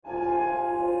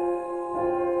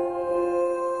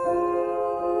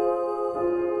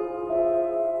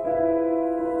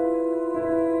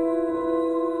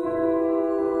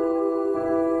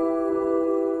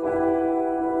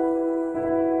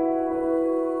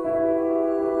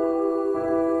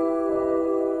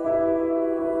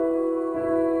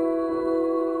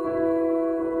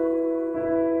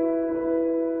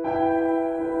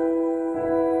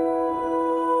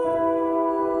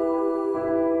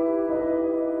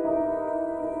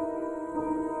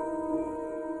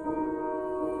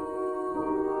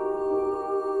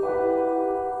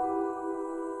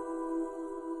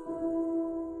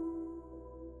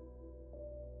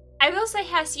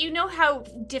Cass, you know how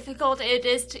difficult it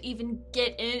is to even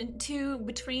get into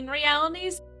between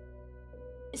realities?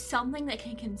 Something that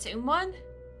can consume one?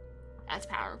 That's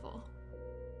powerful.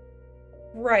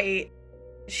 Right.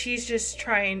 She's just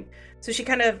trying... So she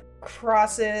kind of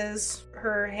crosses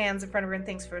her hands in front of her and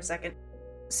thinks for a second.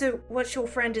 So what your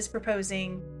friend is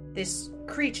proposing, this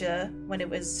creature, when it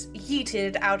was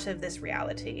yeeted out of this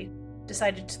reality,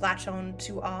 decided to latch on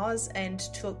to ours and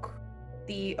took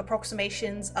the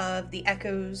approximations of the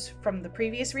echoes from the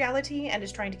previous reality and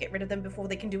is trying to get rid of them before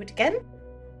they can do it again?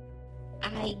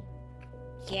 I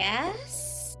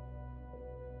guess?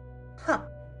 Huh.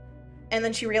 And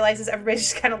then she realizes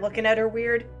everybody's just kind of looking at her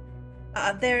weird.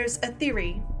 There's a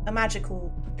theory, a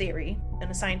magical theory, and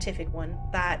a scientific one,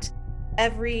 that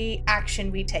every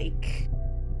action we take,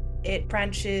 it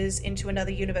branches into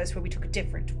another universe where we took a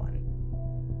different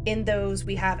one. In those,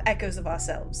 we have echoes of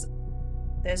ourselves.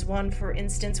 There's one, for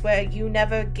instance, where you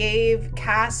never gave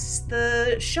Cass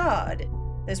the shard.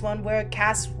 There's one where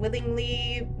Cass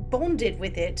willingly bonded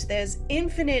with it. There's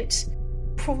infinite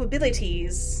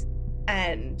probabilities,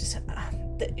 and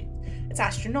it's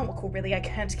astronomical, really. I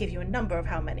can't give you a number of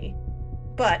how many.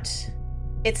 But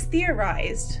it's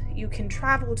theorized you can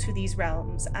travel to these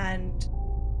realms and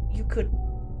you could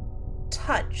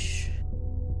touch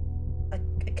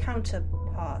a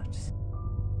counterpart.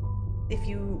 If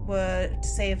you were to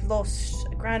say have lost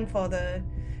a grandfather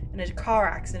in a car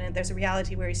accident, there's a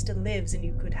reality where he still lives and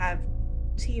you could have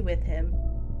tea with him.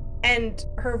 And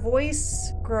her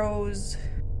voice grows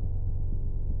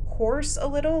hoarse a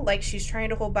little, like she's trying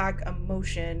to hold back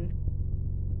emotion.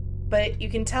 But you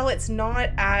can tell it's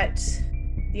not at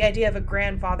the idea of a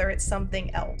grandfather, it's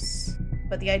something else.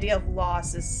 But the idea of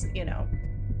loss is,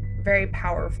 very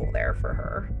powerful there for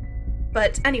her.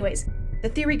 But anyways, the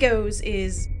theory goes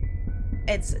is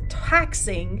it's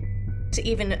taxing to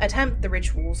even attempt the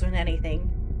rituals or anything.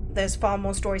 There's far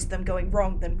more stories of them going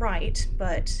wrong than right,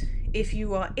 but if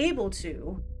you are able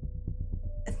to,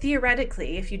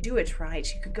 theoretically, if you do it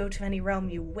right, you could go to any realm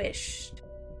you wished.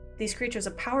 These creatures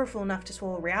are powerful enough to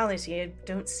swallow reality. I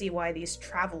don't see why these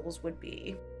travels would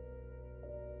be.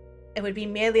 It would be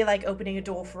merely like opening a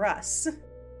door for us.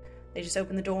 They just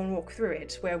open the door and walk through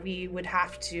it, where we would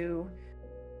have to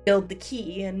build the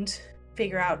key and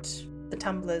figure out the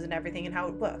tumblers and everything and how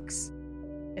it works.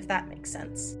 If that makes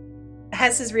sense.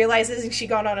 Hess is realizing she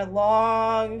gone on a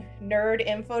long nerd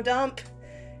info dump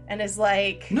and is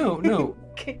like... No,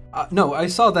 I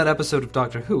saw that episode of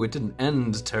Doctor Who. It didn't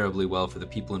end terribly well for the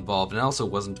people involved, and it also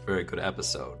wasn't a very good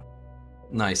episode.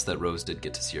 Nice that Rose did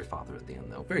get to see her father at the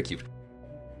end, though. Very cute.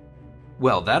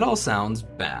 Well, that all sounds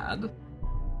bad.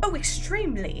 Oh,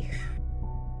 extremely.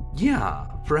 Yeah,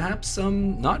 perhaps,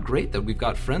 not great that we've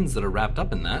got friends that are wrapped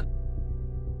up in that.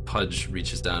 Pudge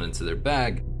reaches down into their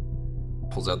bag,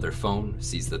 pulls out their phone,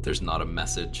 sees that there's not a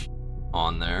message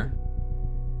on there,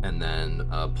 and then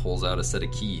pulls out a set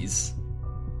of keys.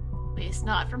 At least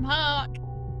not from Hawk.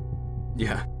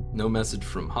 Yeah, no message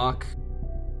from Hawk.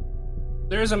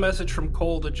 There's a message from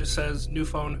Cole that just says, "New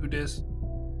phone, who dis?"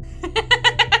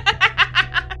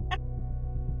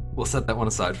 We'll set that one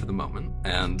aside for the moment,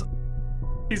 and...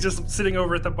 He's just sitting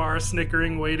over at the bar,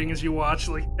 snickering, waiting as you watch,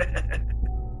 like...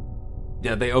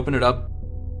 Yeah, they open it up,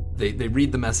 they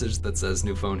read the message that says,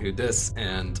 "New phone, who dis?"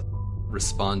 and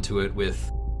respond to it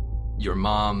with, "Your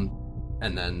mom,"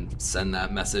 and then send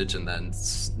that message, and then,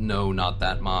 "No, not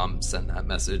that mom," send that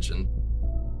message, and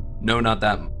 "No, not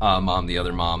that mom, the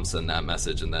other mom," send that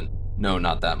message, and then "No,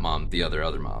 not that mom, the other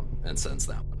mom," and sends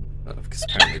that one. Because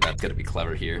apparently that's gonna be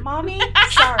clever here. Mommy,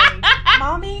 sorry.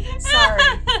 Mommy, sorry.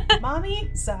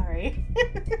 Mommy, sorry.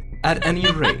 At any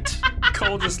rate...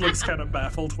 Cole just looks kind of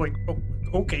baffled, like, oh,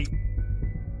 okay.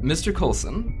 Mr.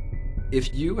 Coulson,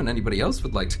 if you and anybody else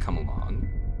would like to come along,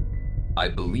 I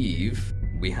believe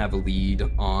we have a lead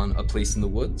on a place in the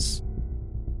woods.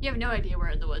 You have no idea where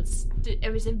in the woods.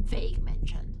 It was a vague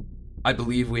mention. I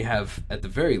believe we have, at the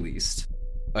very least,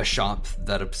 a shop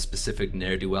that a specific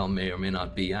ne'er-do-well may or may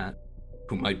not be at,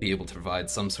 who might be able to provide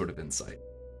some sort of insight.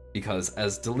 Because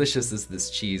as delicious as this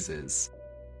cheese is,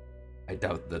 I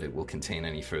doubt that it will contain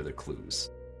any further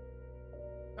clues.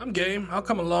 I'm game. I'll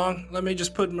come along. Let me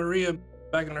just put Maria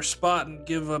back in her spot and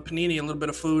give Panini a little bit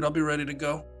of food. I'll be ready to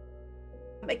go.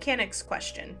 Mechanics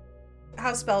question.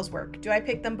 How spells work? Do I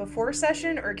pick them before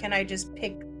session, or can I just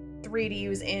pick 3 to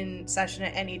use in session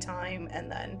at any time, and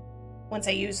then once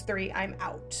I use 3, I'm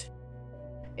out?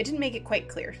 It didn't make it quite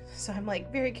clear, so I'm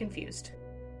very confused.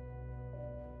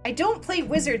 I don't play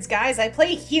wizards, guys. I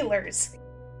play healers.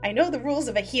 I know the rules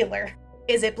of a healer.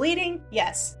 Is it bleeding?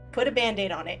 Yes. Put a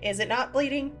band-aid on it. Is it not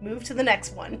bleeding? Move to the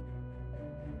next one.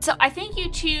 So I think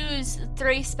you choose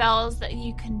 3 spells that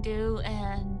you can do,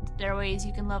 and there are ways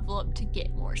you can level up to get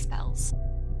more spells.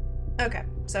 Okay,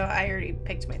 so I already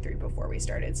picked my 3 before we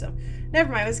started, so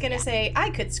never mind. I was gonna say I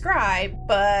could scribe,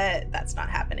 but that's not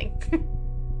happening.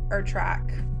 Or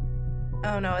track.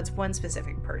 Oh no, it's one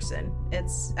specific person.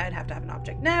 I'd have to have an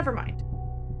object. Never mind.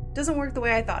 Doesn't work the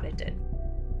way I thought it did.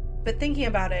 But thinking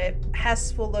about it,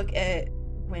 Hess will look at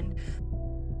Wind.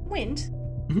 Wind?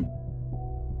 Mhm.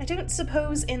 I don't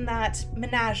suppose in that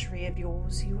menagerie of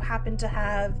yours you happen to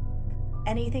have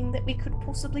anything that we could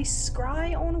possibly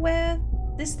scry on where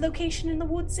this location in the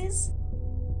woods is?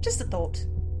 Just a thought.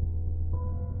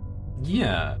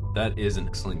 Yeah, that is an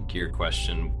excellent gear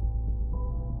question.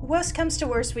 Worst comes to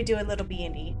worst, we do a little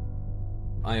B&E.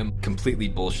 I am completely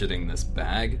bullshitting this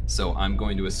bag, so I'm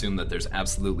going to assume that there's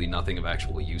absolutely nothing of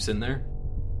actual use in there.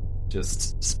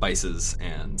 Just spices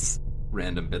and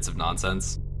random bits of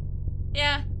nonsense.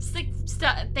 Yeah, it's like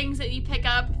things that you pick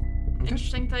up,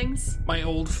 interesting things. My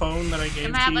old phone that I gave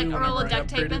And to I have you like a roll whenever of I duct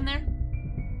tape upgraded. in there.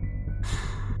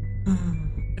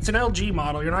 It's an LG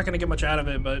model. You're not going to get much out of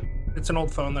it, but it's an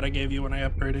old phone that I gave you when I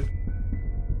upgraded.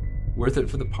 Worth it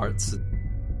for the parts.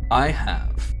 I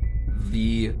have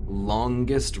the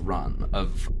longest run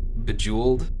of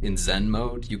Bejeweled in Zen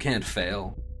mode. You can't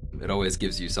fail. It always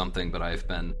gives you something, but I've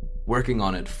been working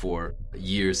on it for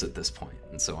years at this point,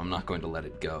 and so I'm not going to let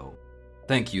it go.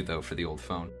 Thank you, though, for the old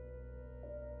phone.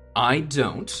 I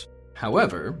don't.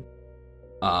 However,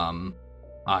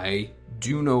 I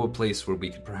do know a place where we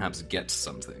could perhaps get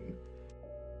something.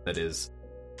 That is,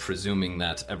 presuming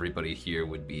that everybody here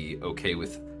would be okay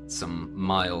with some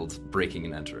mild breaking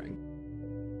and entering.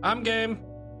 I'm game.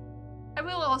 I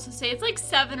will also say it's like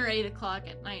 7 or 8 o'clock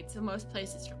at night, so most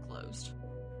places are closed.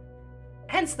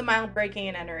 Hence the mild breaking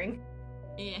and entering.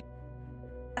 Yeah.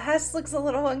 Hess looks a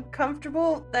little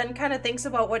uncomfortable, then kind of thinks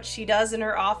about what she does in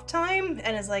her off time,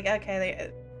 and is like, okay,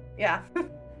 yeah.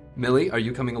 Millie, are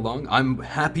you coming along? I'm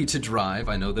happy to drive.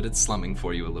 I know that it's slumming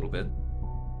for you a little bit.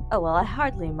 Oh, well, I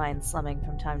hardly mind slumming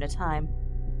from time to time.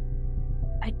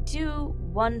 I do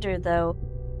wonder, though,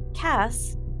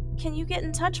 Cass, can you get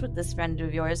in touch with this friend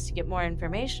of yours to get more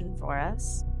information for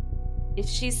us? If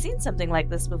she's seen something like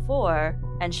this before,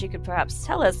 and she could perhaps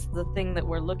tell us the thing that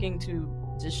we're looking to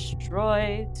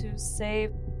destroy to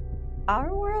save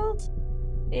our world,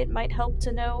 it might help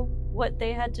to know what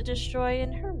they had to destroy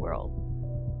in her world.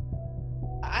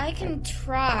 I can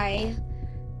try.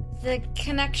 The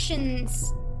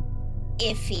connection's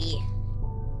iffy.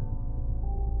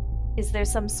 Is there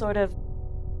some sort of,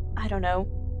 I don't know,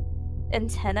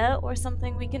 antenna or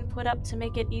something we can put up to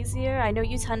make it easier? I know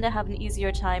you tend to have an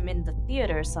easier time in the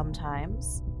theater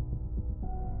sometimes.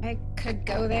 I could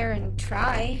go there and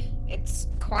try. It's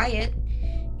quiet.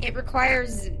 It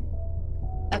requires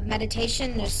a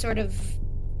meditation, a sort of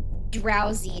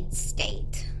drowsy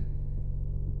state.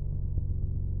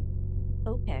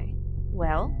 Okay.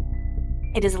 Well,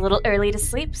 it is a little early to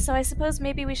sleep, so I suppose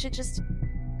maybe we should just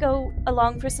go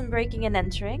along for some breaking and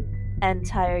entering and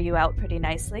tire you out pretty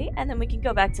nicely, and then we can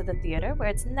go back to the theater where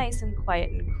it's nice and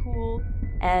quiet and cool,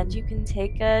 and you can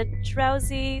take a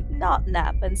drowsy not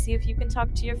nap and see if you can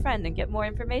talk to your friend and get more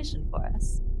information for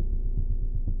us.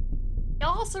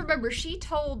 Y'all also remember she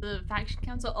told the faction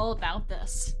council all about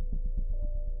this.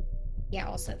 Yeah,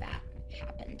 also that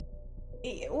happened.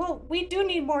 Well, we do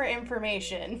need more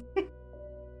information.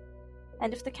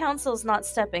 And if the council's not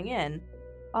stepping in,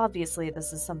 obviously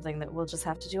this is something that we'll just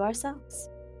have to do ourselves.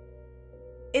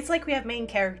 It's like we have main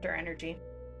character energy.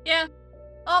 Yeah.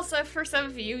 Also, for some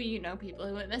of you, you know people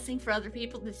who went missing. For other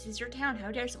people, this is your town.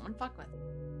 How dare someone fuck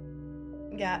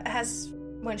with? Yeah, Hess,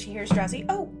 when she hears drowsy,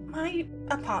 oh, my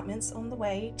apartment's on the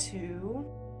way to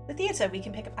the theater. We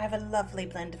can pick up. I have a lovely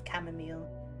blend of chamomile,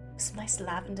 some nice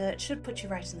lavender. It should put you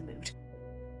right in the mood.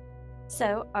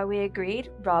 So, are we agreed?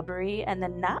 Robbery and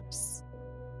then naps?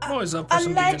 I'm always up for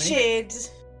some beginning. Alleged.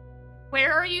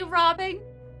 Where are you robbing?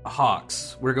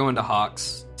 Hawks. We're going to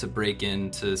Hawks to break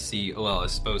in to see, well, I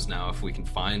suppose now if we can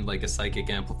find like a psychic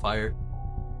amplifier,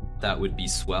 that would be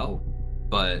swell.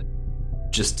 But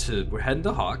we're heading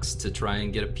to Hawks to try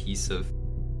and get a piece of...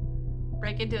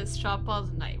 Break into his shop while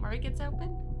the night market gets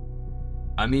open?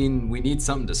 I mean, we need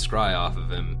something to scry off of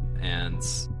him, and...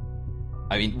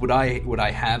 I mean, would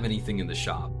I have anything in the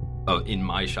shop? Oh, in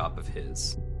my shop of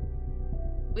his?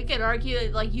 We could argue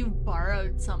that, like, you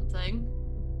borrowed something.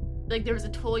 Like, there was a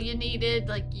tool you needed,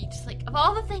 like, you just, like, of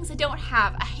all the things I don't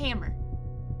have, a hammer.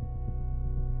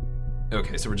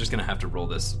 Okay, so we're just gonna have to roll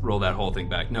that whole thing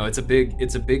back. No, it's a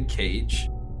big cage.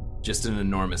 Just an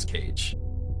enormous cage.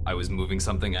 I was moving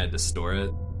something, I had to store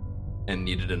it, and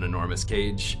needed an enormous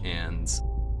cage, and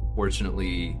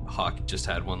Fortunately, Hawk just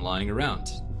had one lying around,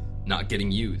 not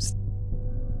getting used.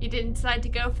 You didn't decide to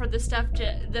go for the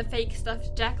fake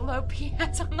stuffed jackalope he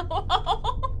has on the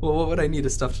wall. Well, what would I need a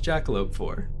stuffed jackalope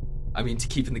for? I mean, to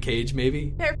keep in the cage,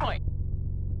 maybe? Fair point.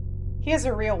 He has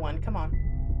a real one, come on.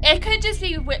 It could just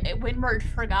be Windward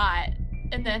forgot,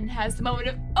 and then has the moment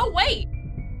of, oh wait!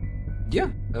 Yeah,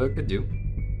 could do.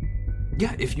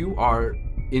 Yeah, if you are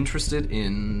interested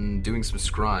in doing some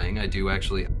scrying, I do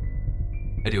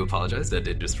apologize. I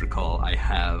did just recall I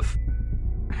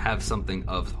have something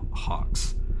of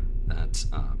Hawk's that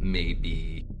may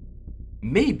be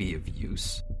of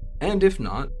use, and if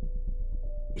not,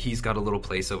 he's got a little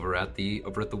place over at the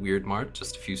Weird Mart,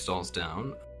 just a few stalls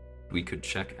down. We could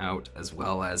check out, as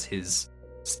well as his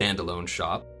standalone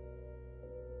shop.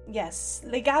 Yes,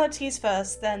 legalities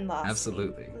first, then last.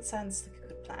 Absolutely. That sounds like a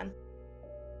good plan.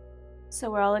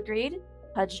 So we're all agreed?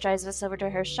 Pudge drives us over to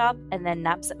her shop and then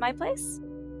naps at my place?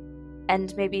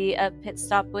 And maybe a pit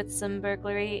stop with some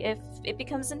burglary if it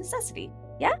becomes a necessity.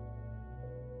 Yeah?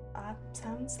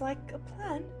 Sounds like a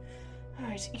plan.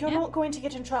 Alright, you're not going to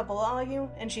get in trouble, are you?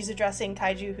 And she's addressing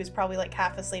Kaiju, who's probably like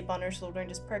half asleep on her shoulder, and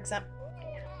just perks up.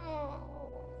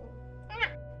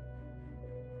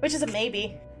 Which is a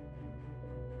maybe.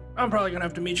 I'm probably gonna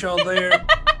have to meet y'all there.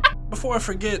 Before I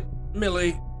forget,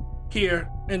 Millie, here,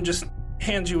 and just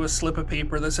hands you a slip of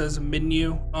paper that says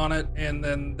menu on it, and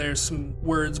then there's some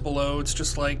words below. It's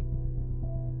just like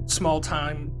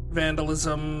small-time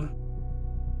vandalism,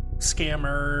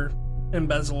 scammer,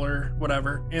 embezzler,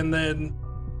 whatever. And then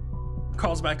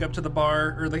calls back up to the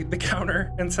bar, or the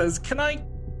counter, and says, "Can I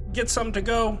get some to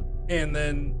go?" And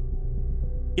then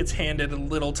gets handed a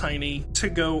little tiny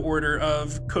to-go order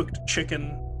of cooked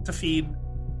chicken to feed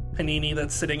Panini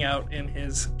that's sitting out in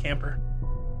his camper.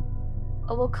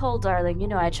 Oh, well, Cole, darling, you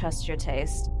know I trust your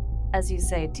taste. As you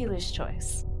say, dealer's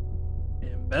choice.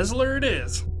 Embezzler it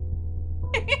is.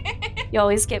 You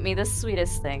always get me the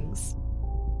sweetest things.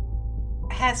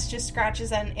 Hess just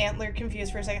scratches an antler,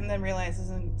 confused for a second, then realizes,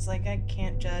 and it's like, I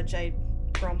can't judge. I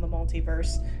roam the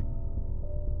multiverse.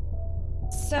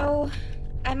 So,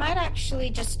 I might actually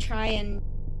just try and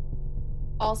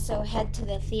also head to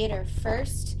the theater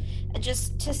first,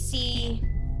 just to see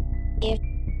if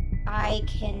I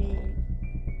can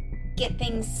get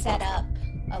things set up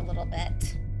a little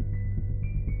bit.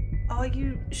 Are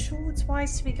you sure it's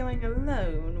wise to be going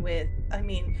alone with... I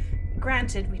mean,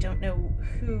 granted, we don't know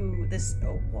who this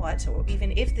or what, or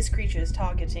even if this creature is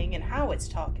targeting and how it's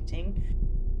targeting.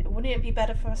 Wouldn't it be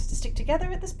better for us to stick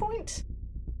together at this point?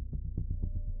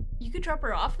 You could drop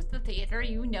her off at the theater.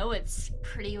 You know it's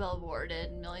pretty well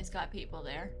warded. Millie's got people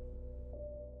there.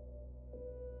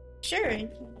 Sure.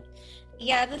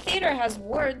 Yeah, the theater has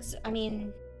wards. I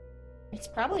mean, it's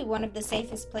probably one of the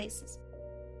safest places.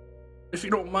 If you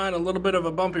don't mind a little bit of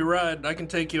a bumpy ride, I can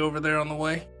take you over there on the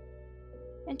way.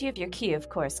 And you have your key, of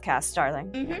course, Cass,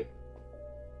 darling. Mm-hmm.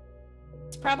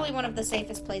 It's probably one of the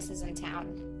safest places in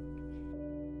town.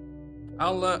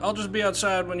 I'll just be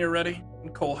outside when you're ready.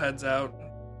 And Cole heads out.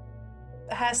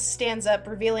 Hess stands up,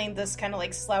 revealing this kind of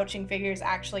like slouching figure is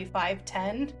actually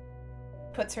 5'10",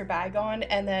 puts her bag on,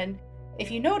 and then if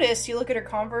you notice, you look at her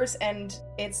Converse, and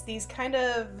it's these kind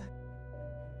of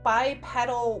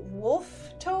bipedal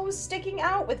wolf toes sticking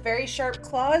out with very sharp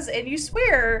claws, and you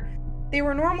swear they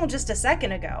were normal just a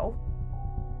second ago.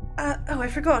 Oh, I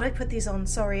forgot I put these on,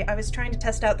 sorry. I was trying to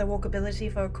test out their walkability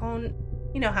for a con.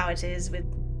 You know how it is with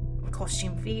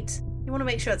costume feet. You want to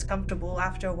make sure it's comfortable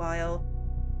after a while.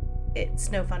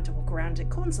 It's no fun to walk around in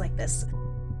cons like this.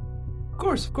 Of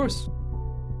course.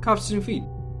 Costume feet,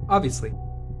 obviously.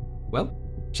 Well,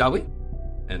 shall we?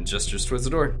 And gestures towards the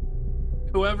door.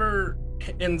 Whoever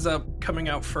ends up coming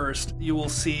out first, you will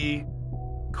see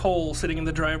Cole sitting in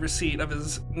the driver's seat of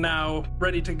his now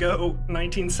ready-to-go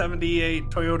 1978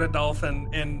 Toyota Dolphin,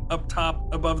 and up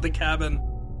top above the cabin,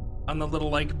 on the little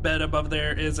bed above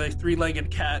there, is a three-legged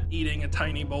cat eating a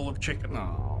tiny bowl of chicken.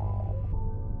 Aww.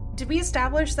 Did we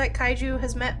establish that Kaiju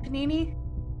has met Panini?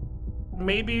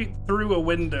 Maybe through a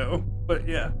window, but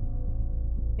yeah.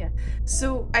 Yeah.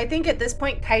 So I think at this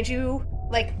point, Kaiju,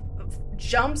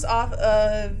 jumps off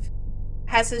of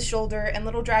Hess's shoulder, and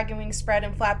little dragon wings spread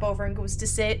and flap over and goes to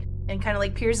sit and kind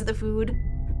of peers at the food,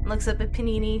 looks up at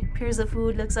Panini, peers at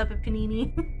food, looks up at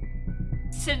Panini.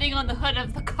 Sitting on the hood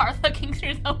of the car looking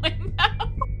through the window.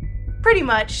 Pretty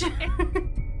much.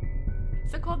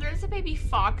 So Cole, there's a baby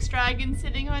fox dragon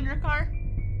sitting on your car?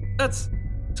 That's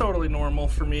totally normal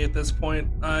for me at this point.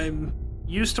 I'm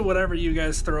used to whatever you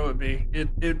guys throw at me.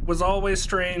 It was always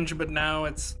strange, but now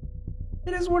it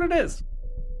is what it is.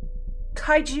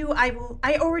 Kaiju,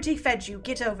 I already fed you.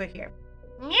 Get over here.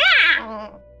 Yeah.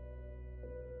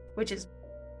 which is,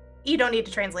 you don't need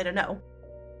to translate a no.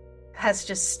 Hess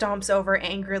just stomps over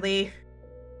angrily,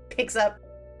 picks up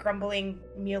grumbling,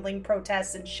 mewling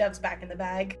protests, and shoves back in the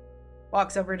bag.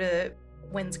 Walks over to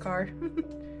Wynn's car.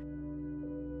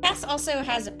 Cass also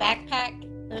has a backpack.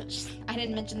 I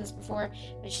didn't mention this before,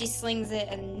 but she slings it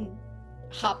and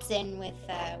hops in with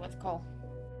Cole.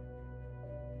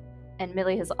 And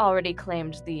Millie has already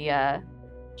claimed the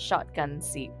shotgun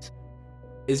seat.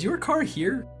 Is your car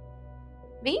here?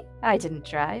 Me? I didn't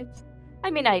drive.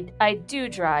 I mean, I do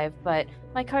drive, but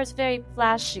my car's very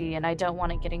flashy and I don't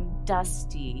want it getting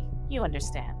dusty. You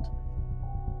understand.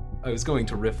 I was going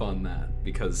to riff on that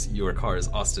because your car is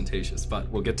ostentatious, but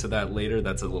we'll get to that later.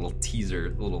 That's a little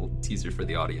teaser for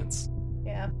the audience.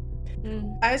 Yeah.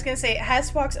 I was gonna say,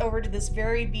 Hess walks over to this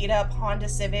very beat up Honda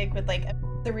Civic with like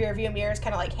the rear view mirrors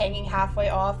kind of like hanging halfway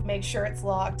off, makes sure it's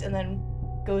locked, and then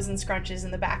goes and scrunches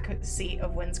in the back seat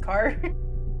of Wynn's car.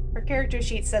 Her character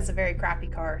sheet says a very crappy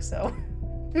car, so.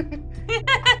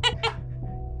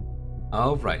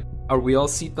 All right. Are we all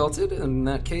seatbelted? In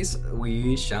that case,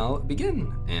 we shall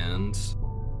begin. And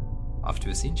off to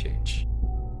a scene change.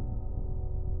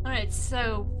 Alright,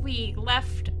 so we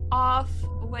left off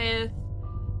with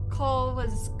Cole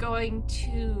was going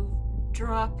to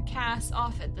drop Cass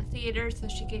off at the theater so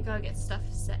she could go get stuff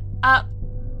set up.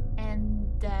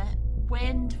 And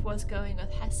Wind was going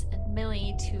with Hess and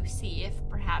Millie to see if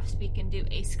perhaps we can do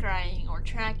a scrying or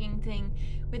tracking thing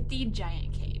with the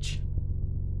giant cage.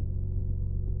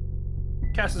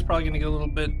 Cass is probably going to get a little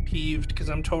bit peeved because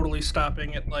I'm totally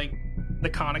stopping at, like, the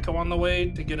Conoco on the way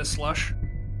to get a slush.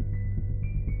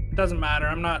 It doesn't matter.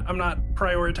 I'm not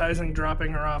prioritizing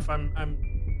dropping her off.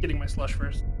 I'm getting my slush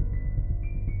first.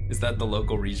 Is that the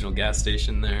local regional gas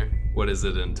station there? What is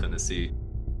it in Tennessee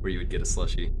where you would get a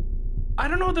slushie? I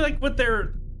don't know what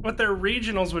their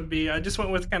regionals would be. I just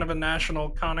went with kind of a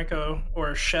national Conoco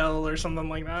or Shell or something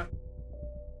like that.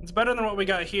 It's better than what we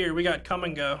got here. We got Come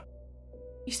and Go.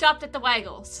 You stopped at the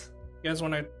Waggles. You guys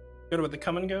want to go to the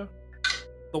Come and Go?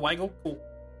 The Waggle? Cool.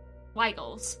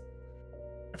 Waggles.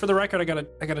 For the record, I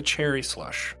got a cherry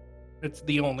slush. It's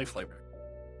the only flavor.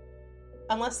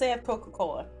 Unless they have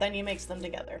Coca-Cola, then you mix them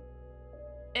together.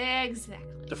 Exactly.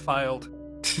 Defiled.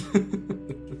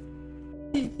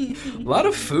 A lot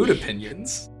of food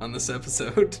opinions on this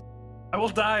episode. I will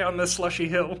die on this slushy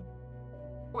hill.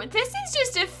 This is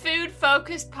just a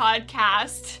food-focused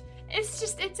podcast. It's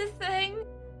a thing.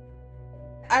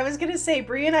 I was gonna say,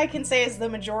 Bree and I can say as the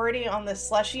majority on the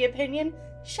slushy opinion,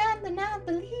 Sean the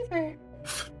non-believer.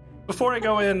 Before I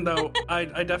go in, though,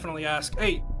 I definitely ask,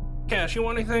 hey, Cash, you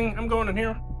want anything? I'm going in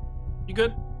here. You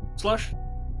good? Slush?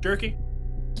 Jerky?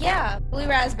 Yeah, blue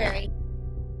raspberry.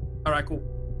 Alright, cool.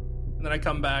 And then I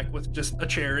come back with just a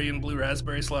cherry and blue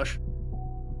raspberry slush.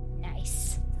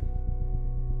 Nice.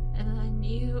 And then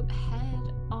you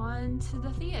head on to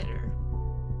the theater.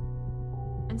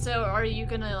 And so are you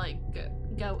gonna, like,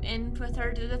 go in with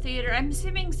her to the theater? I'm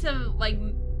assuming some, like,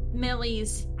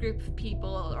 Millie's group of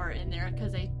people are in there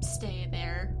because they stay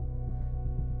there.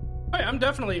 Right, I'm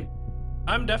definitely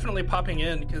popping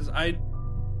in because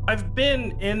I've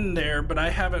been in there, but I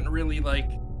haven't really, like,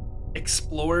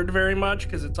 explored very much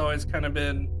because it's always kind of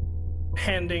been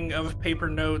handing of paper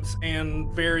notes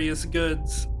and various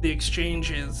goods, the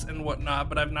exchanges and whatnot,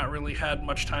 but I've not really had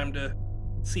much time to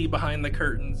see behind the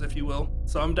curtains, if you will.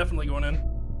 So I'm definitely going in.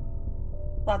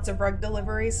 Lots of rug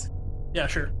deliveries. Yeah,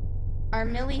 sure. Are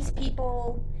Millie's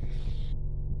people,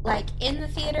 like, in the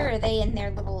theater, or are they in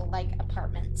their little, like,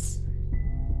 apartments?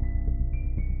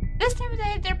 This time of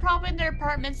day, they're probably in their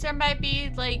apartments. There might be,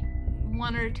 like,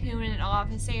 one or two in an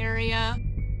office area.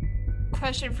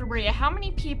 Question for Bria: how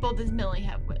many people did Millie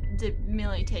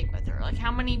take with her? Like,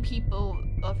 how many people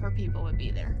of her people would be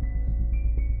there?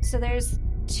 So there's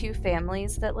 2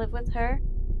 families that live with her.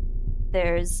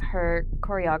 There's her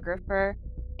choreographer,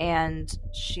 and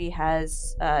she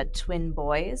has twin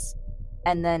boys,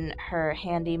 and then her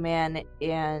handyman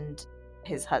and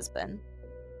his husband.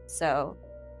 So,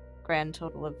 grand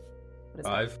total of, what is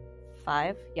 5. that?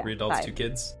 5? Yeah, 3 adults, 5. 2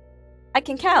 kids. I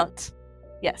can count.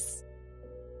 Yes.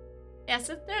 Yeah,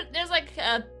 so there's like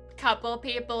a couple of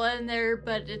people in there,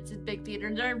 but it's a big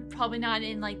theater. They're probably not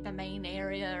in, like, the main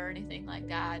area or anything like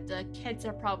that. The kids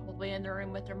are probably in the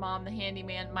room with their mom. The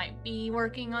handyman might be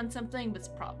working on something, but it's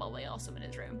probably also in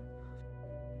his room.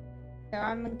 So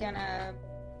I'm gonna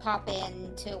pop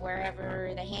in to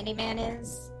wherever the handyman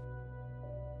is.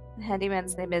 The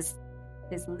handyman's name is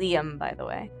Liam, by the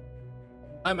way.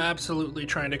 I'm absolutely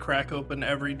trying to crack open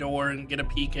every door and get a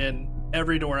peek in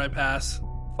every door I pass,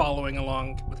 following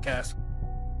along with Cass.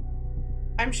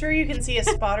 I'm sure you can see a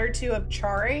spot or two of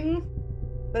charring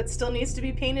that still needs to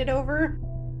be painted over.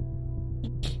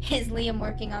 Is Liam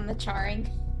working on the charring?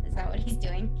 Is that what he's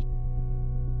doing?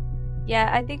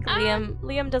 Yeah, I think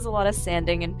Liam does a lot of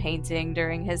sanding and painting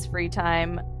during his free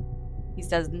time. He's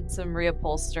done some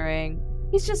reupholstering.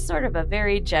 He's just sort of a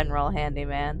very general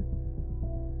handyman.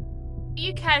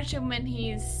 You catch him when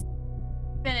he's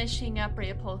finishing up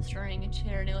reupholstering a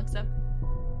chair, and he looks up.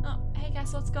 Oh, hey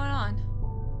guys, what's going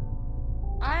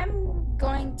on? I'm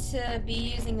going to be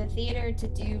using the theater to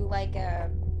do like a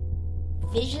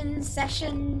vision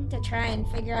session to try and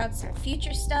figure out some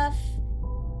future stuff.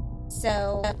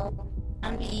 So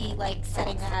I'm gonna be like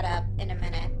setting that up in a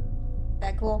minute. Is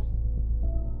that cool?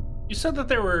 You said that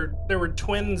there were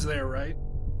twins there, right?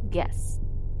 Yes.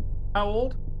 How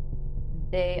old?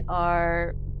 They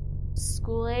are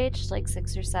school age, like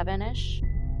 6 or 7-ish.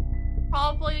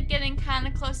 Probably getting kind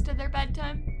of close to their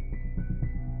bedtime.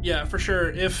 Yeah, for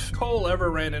sure. If Cole ever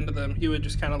ran into them, he would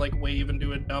just kind of like wave and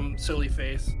do a dumb, silly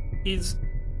face. He's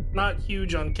not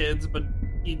huge on kids, but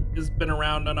he has been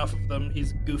around enough of them.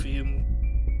 He's goofy and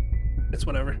it's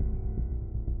whatever.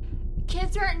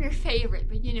 Kids aren't your favorite,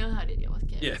 but you know how to deal with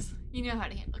kids. Yeah. You know how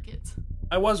to handle kids.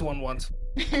 I was one once.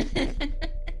 It's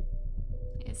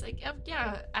like, oh,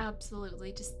 yeah,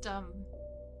 absolutely. Just,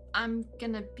 I'm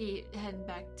gonna be heading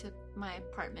back to my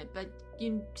apartment, but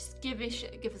you just give us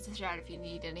a shout if you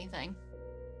need anything.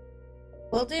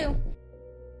 Will do.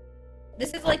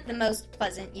 This is like the most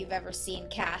pleasant you've ever seen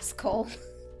Cass, Cole.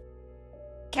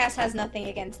 Cass has nothing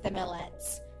against the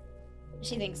Millets.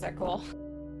 She thinks they're cool.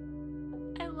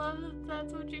 I love that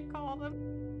that's what you call them.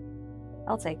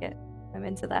 I'll take it. I'm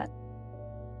into that.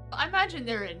 I imagine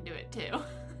they're into it too.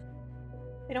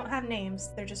 They don't have names.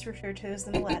 They're just referred to as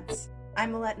the Millets.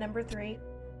 I'm Millette number 3.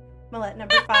 Millette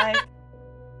number 5.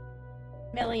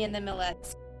 Millie and the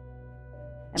Millets.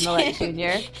 And Millette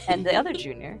Jr. and the other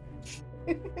junior.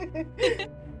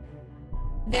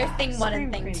 They're thing 1 and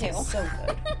Scream thing Queen 2. is so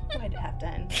good. Why'd it have to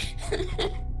end?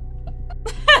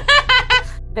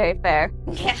 Very fair.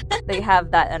 Yeah. They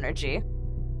have that energy.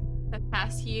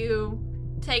 As you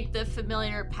take the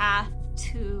familiar path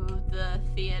to the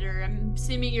theater, I'm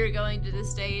assuming you're going to the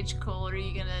stage, Cole, or are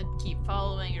you gonna keep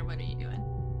following, or what are you doing?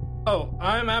 Oh,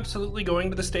 I'm absolutely going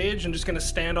to the stage and just gonna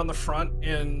stand on the front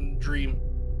and dream.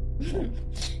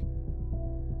 Just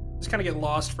kind of get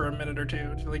lost for a minute or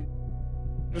two.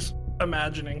 Just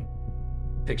imagining.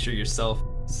 Picture yourself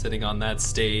sitting on that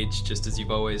stage just as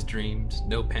you've always dreamed.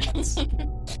 No pants.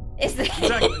 Is there,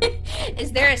 Exactly.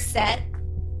 is there a set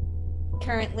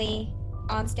currently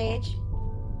on stage?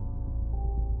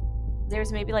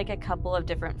 There's maybe like a couple of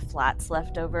different flats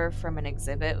left over from an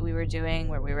exhibit we were doing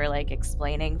where we were like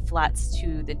explaining flats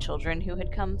to the children who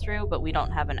had come through, but we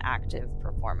don't have an active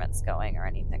performance going or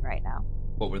anything right now.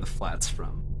 What were the flats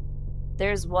from?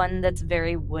 There's one that's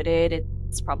very wooded.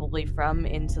 It's probably from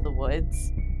Into the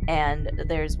Woods. And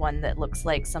there's one that looks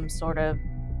like some sort of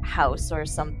house or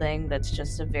something that's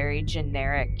just a very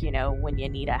generic, when you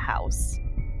need a house.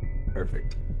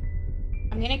 Perfect.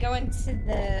 I'm gonna go into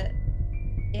the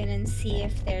inn and see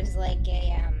if there's like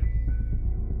a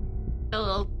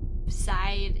little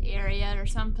side area or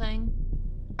something.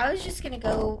 I was just gonna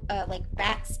go like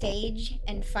backstage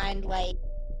and find like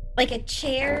a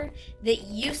chair that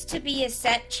used to be a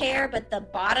set chair, but the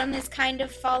bottom is kind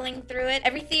of falling through it.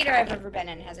 Every theater I've ever been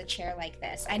in has a chair like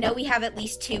this. I know we have at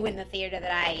least 2 in the theater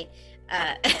that I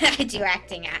I do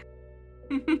acting at.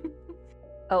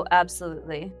 Oh,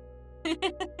 absolutely.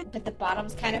 But the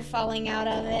bottom's kind of falling out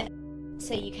of it,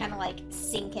 so you kind of like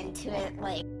sink into it,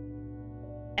 like.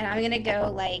 And I'm gonna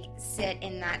go like sit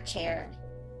in that chair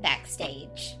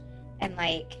backstage and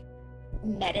like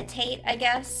meditate, I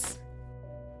guess.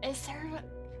 Is there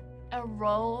a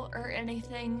role or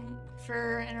anything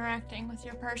for interacting with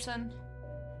your person?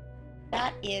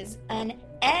 That is an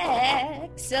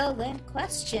excellent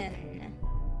question.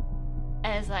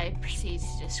 As I proceed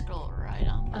to just scroll right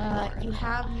on. You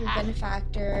have your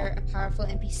benefactor, a powerful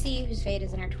NPC whose fate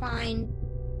is intertwined.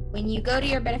 When you go to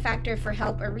your benefactor for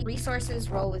help or resources,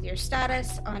 roll with your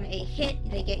status. On a hit,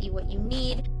 they get you what you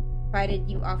need, provided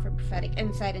you offer prophetic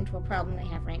insight into a problem they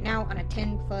have right now. On a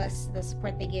 10 plus, the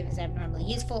support they give is abnormally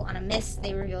useful. On a miss,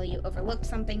 they reveal you overlooked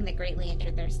something that greatly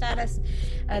injured their status.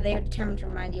 They are determined to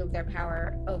remind you of their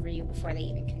power over you before they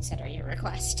even consider your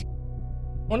request.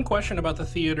 One question about the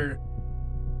theater.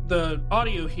 The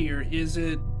audio here, is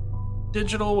it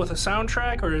digital with a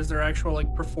soundtrack, or is there actual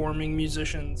like performing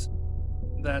musicians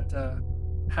that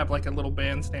have like a little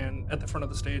bandstand at the front of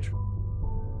the stage?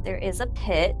 There is a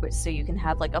pit, so you can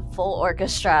have like a full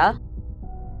orchestra.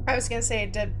 I was gonna say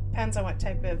it depends on what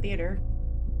type of theater.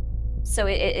 So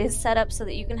it is set up so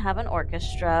that you can have an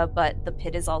orchestra, but the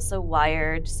pit is also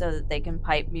wired so that they can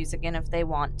pipe music in if they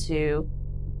want to.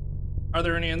 Are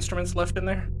there any instruments left in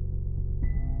there?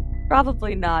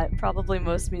 Probably not. Probably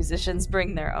most musicians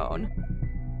bring their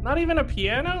own. Not even a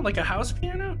piano? Like a house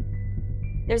piano?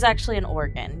 There's actually an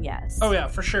organ, yes. Oh yeah,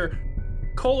 for sure.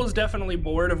 Cole is definitely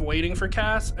bored of waiting for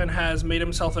Cass and has made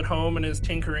himself at home and is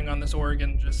tinkering on this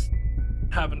organ, just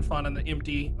having fun in the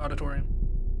empty auditorium.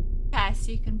 Cass,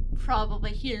 you can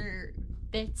probably hear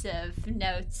bits of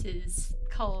notes as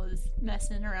Cole is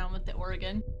messing around with the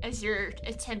organ as you're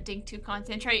attempting to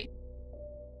concentrate.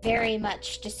 Very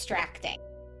much distracting.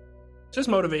 Just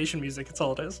motivation music, that's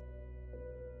all it is.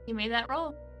 You made that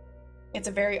roll. It's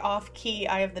a very off-key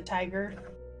Eye of the Tiger.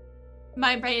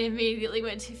 My brain immediately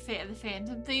went to the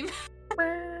Phantom theme.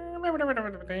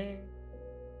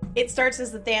 It starts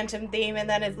as the Phantom theme, and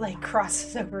then it, like,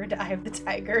 crosses over into Eye of the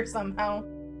Tiger somehow.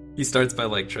 He starts by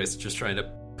like just trying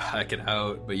to pack it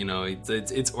out, but you know,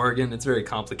 it's organ, it's very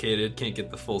complicated, can't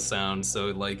get the full sound, so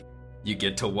like you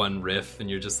get to one riff and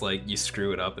you're just like, you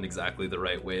screw it up in exactly the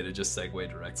right way to just segue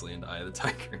directly into Eye of the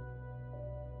Tiger.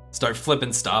 Start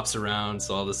flipping stops around,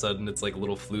 so all of a sudden it's like a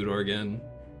little flute organ.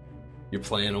 You're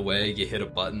playing away, you hit a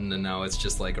button, and now it's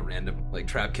just like a random like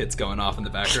trap kit's going off in the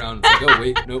background. It's like, oh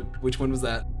wait, nope, which one was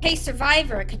that? Hey,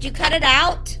 Survivor, could you cut it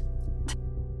out?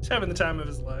 He's having the time of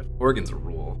his life. Organ's a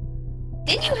rule.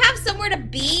 Didn't you have somewhere to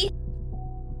be?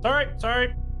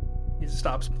 Sorry. He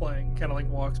stops playing, kind of like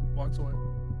walks away.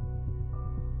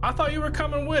 I thought you were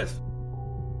coming with.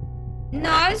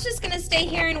 No, I was just gonna stay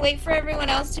here and wait for everyone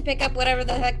else to pick up whatever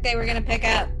the heck they were gonna pick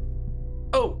up.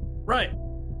 Oh, right.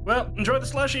 Well, enjoy the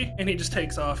slushy. And he just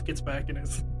takes off, gets back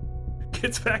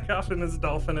off in his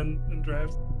dolphin and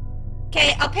drives.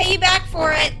 Okay, I'll pay you back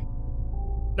for it.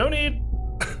 No need.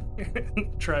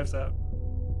 Drives out.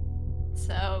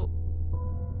 So,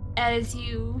 as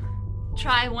you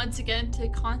try once again to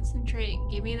concentrate,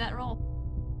 give me that roll.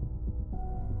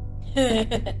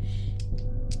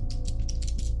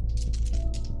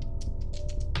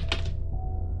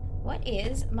 What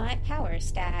is my power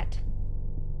stat?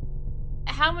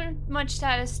 How much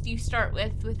status do you start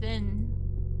with within,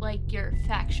 like, your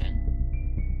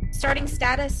faction? Starting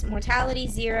status, mortality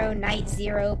 0, night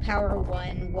 0, power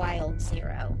 1, wild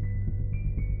 0.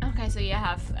 Okay, so you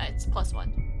have, it's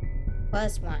 +1.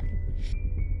 Plus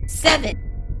 1. 7.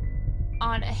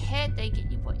 On a hit, they get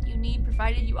you what you need,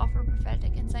 provided you offer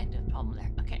prophetic insight. No problem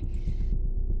there. Okay.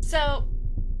 So,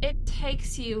 it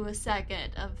takes you a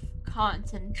second of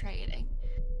concentrating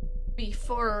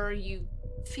before you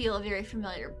feel a very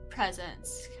familiar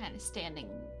presence kind of standing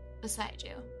beside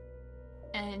you.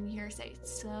 And you're saying,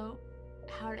 so,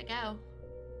 how'd it go?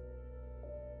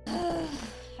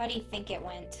 How do you think it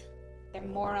went? They're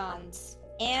morons.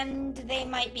 And they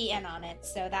might be in on it,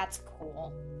 so that's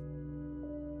cool.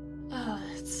 Oh,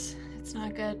 it's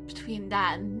not good between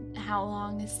that and how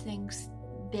long this thing's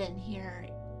been here.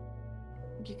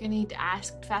 You're gonna need to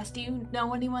ask fast. Do you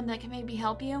know anyone that can maybe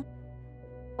help you?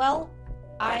 Well,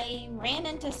 I ran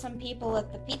into some people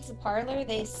at the pizza parlor.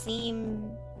 They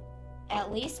seem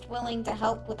at least willing to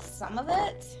help with some of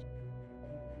it.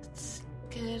 It's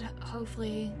good.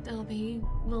 Hopefully they'll be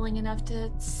willing enough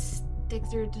to stick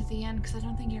through to the end, because I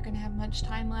don't think you're gonna have much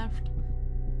time left.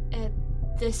 At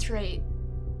this rate,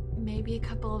 maybe a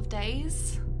couple of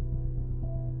days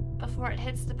before it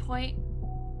hits the point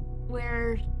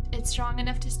where it's strong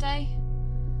enough to stay.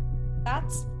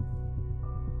 That's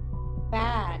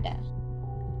bad.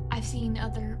 I've seen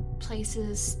other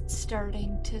places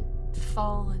starting to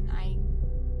fall, and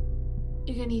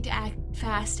you're gonna need to act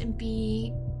fast and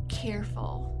be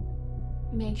careful.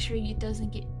 Make sure it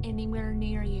doesn't get anywhere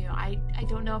near you. I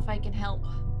don't know if I can help.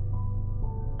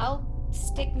 I'll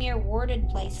stick near warded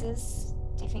places.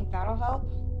 Do you think that'll help?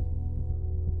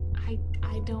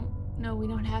 I don't know. We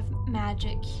don't have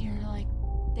magic here like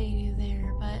they do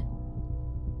there, but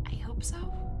I hope so.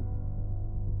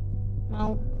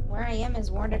 Well, where I am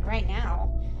is warded right now.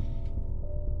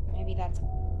 Maybe that's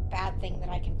a bad thing that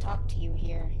I can talk to you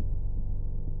here.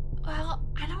 Well,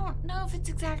 I don't know if it's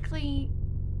exactly...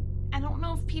 I don't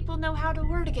know if people know how to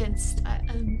ward against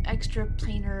an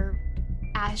extraplanar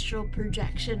astral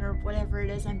projection or whatever it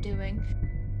is I'm doing.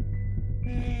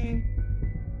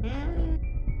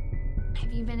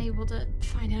 Have you been able to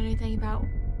find out anything about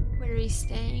where he's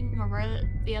staying, or where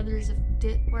the others have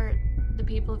where the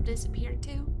people have disappeared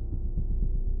to?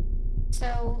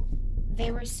 So,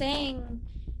 they were saying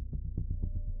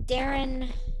Darren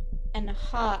and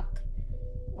Hawk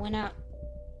went out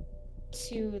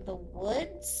to the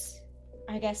woods.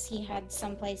 I guess he had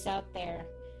someplace out there.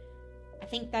 I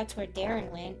think that's where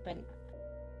Darren went, but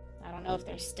I don't know if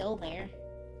they're still there.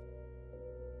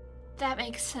 That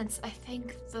makes sense. I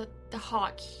think the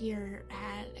hawk here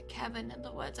had a cabin in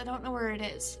the woods. I don't know where it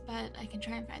is, but I can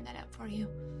try and find that out for you.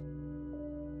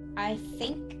 I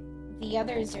think the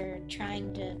others are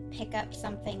trying to pick up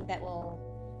something that will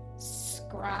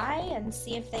scry and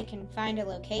see if they can find a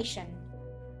location.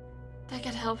 That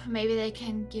could help. Maybe they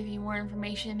can give you more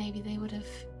information. Maybe they would have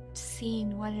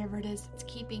seen whatever it is that's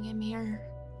keeping him here.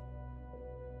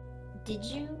 Did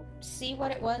you see what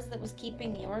it was that was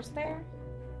keeping yours there?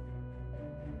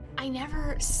 I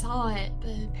never saw it,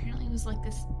 but apparently it was like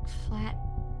this flat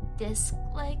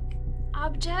disc-like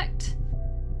object.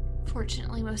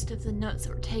 Fortunately, most of the notes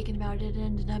that were taken about it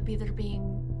ended up either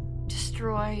being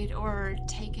destroyed or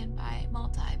taken by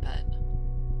Multi, but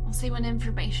I'll see what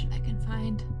information I can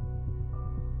find.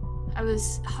 I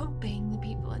was hoping the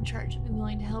people in charge would be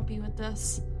willing to help you with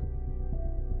this.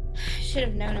 I should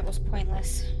have known it was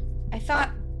pointless. I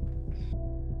thought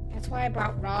that's why I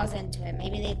brought Roz into it.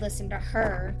 Maybe they'd listen to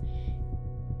her,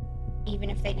 even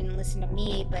if they didn't listen to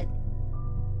me, but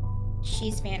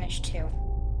she's vanished too.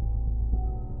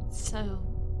 So,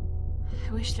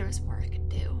 I wish there was more I could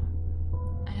do.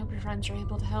 I hope your friends are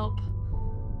able to help.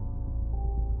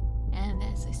 And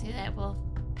as I say that, we'll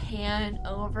pan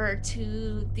over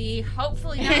to the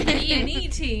hopefully not B&E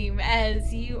team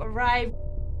as you arrive.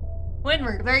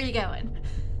 Windward, where are you going?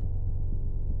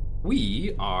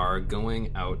 We are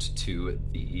going out to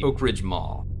the Oak Ridge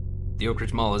Mall. The Oak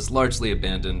Ridge Mall is largely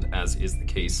abandoned, as is the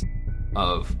case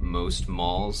of most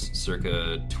malls,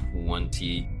 circa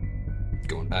 20,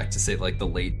 going back to say like the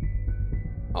late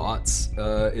aughts,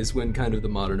 is when kind of the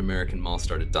modern American mall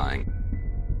started dying.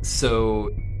 So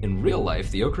in real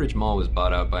life, the Oak Ridge Mall was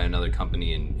bought out by another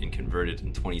company and converted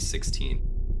in 2016,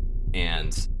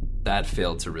 and that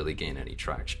failed to really gain any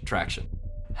traction.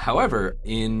 However,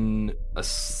 in a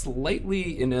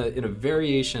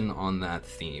variation on that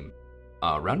theme,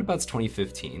 roundabouts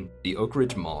 2015, the Oak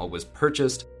Ridge Mall was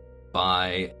purchased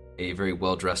by a very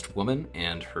well-dressed woman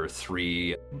and her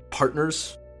 3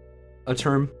 partners, a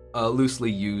term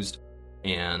loosely used.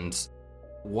 And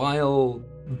while,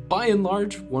 by and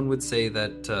large, one would say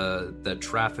that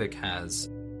traffic has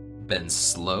been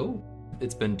slow,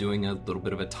 it's been doing a little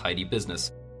bit of a tidy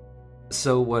business.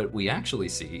 So what we actually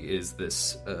see is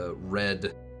this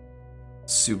red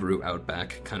Subaru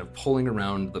Outback kind of pulling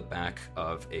around the back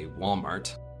of a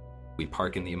Walmart. We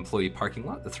park in the employee parking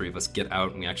lot. The 3 of us get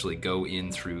out and we actually go in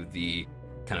through the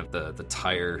kind of the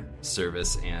tire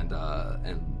service and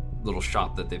little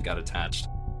shop that they've got attached.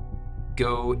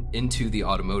 Go into the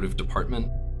automotive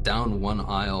department, down one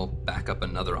aisle, back up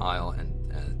another aisle,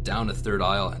 and down a third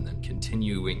aisle, and then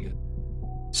continuing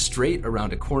straight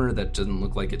around a corner that doesn't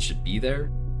look like it should be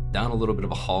there, down a little bit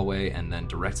of a hallway, and then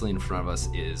directly in front of us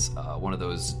is one of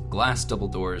those glass double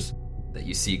doors that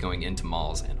you see going into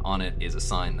malls, and on it is a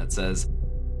sign that says,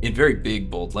 in very big,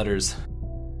 bold letters,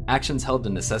 "Actions held to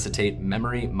necessitate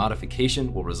memory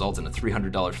modification will result in a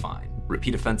 $300 fine.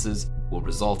 Repeat offenses will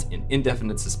result in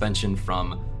indefinite suspension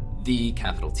from the,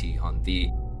 capital T on the,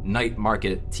 Night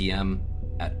Market TM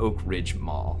at Oak Ridge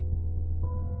Mall."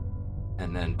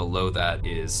 And then below that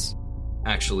is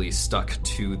actually stuck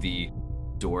to the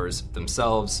doors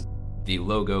themselves the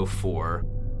logo for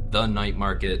the Night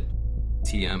Market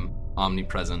TM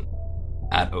omnipresent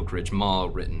at Oak Ridge Mall,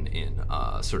 written in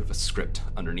sort of a script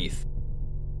underneath.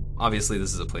 Obviously,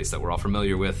 this is a place that we're all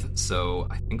familiar with, so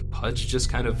I think Pudge just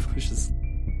kind of pushes.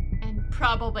 And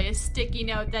probably a sticky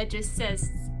note that just says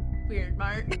Weird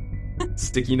Mart.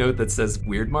 Sticky note that says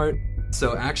Weird Mart.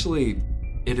 So actually,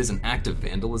 it is an act of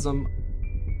vandalism.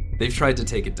 They've tried to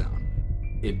take it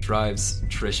down. It drives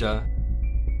Trisha,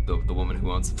 the woman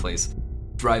who owns the place,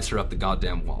 drives her up the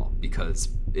goddamn wall because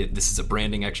this is a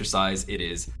branding exercise. It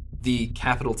is the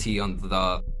capital T on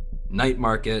the Night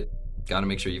Market. Gotta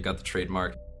make sure you've got the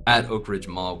trademark. At Oak Ridge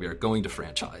Mall, we are going to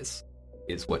franchise,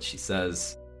 is what she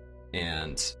says.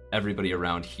 And everybody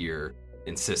around here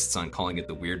insists on calling it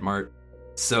the Weird Mart.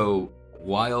 So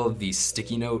while the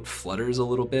sticky note flutters a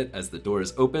little bit as the door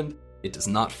is opened, it does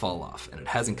not fall off, and it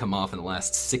hasn't come off in the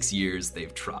last 6 years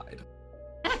they've tried.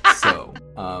 So,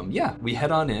 yeah, we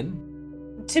head on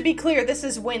in. To be clear, this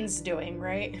is Wynn's doing,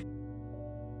 right?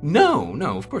 No,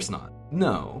 of course not.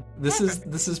 No, this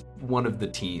is one of the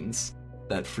teens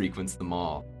that frequents the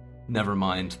mall. Never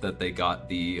mind that they got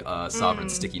the Sovereign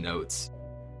sticky notes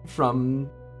from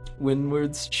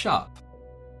Windward's shop.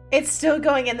 It's still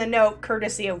going in the note,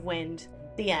 courtesy of Wind.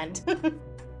 The end.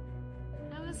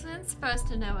 I wasn't supposed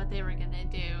to know what they were gonna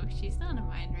do. She's not a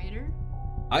mind reader.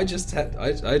 I just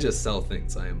sell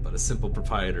things. I am but a simple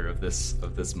proprietor of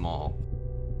this mall.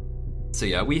 So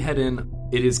yeah, we head in.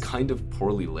 It is kind of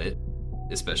poorly lit,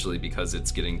 especially because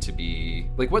it's getting to be...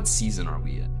 Like, what season are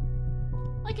we in?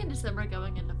 Like in December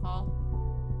going into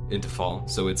fall. Into fall.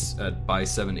 So it's by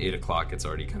 7, 8 o'clock, it's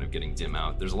already kind of getting dim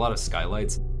out. There's a lot of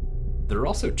skylights. There are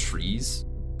also trees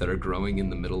that are growing in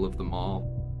the middle of the mall.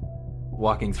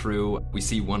 Walking through, we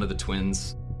see one of the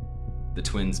twins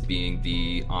being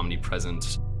the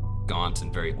omnipresent, gaunt,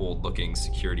 and very old-looking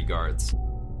security guards.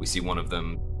 We see one of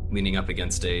them leaning up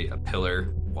against a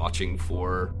pillar, watching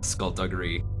for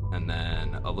skullduggery, and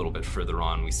then a little bit further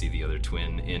on, we see the other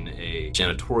twin in a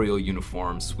janitorial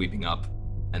uniform sweeping up,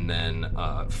 and then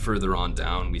further on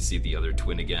down, we see the other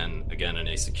twin again in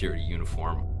a security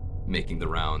uniform, making the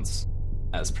rounds,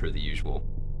 as per the usual.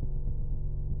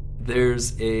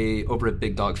 There's over at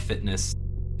Big Dog Fitness,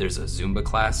 there's a Zumba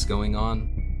class going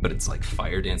on, but it's like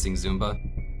fire dancing Zumba.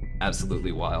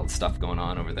 Absolutely wild stuff going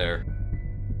on over there.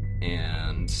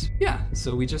 And yeah,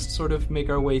 so we just sort of make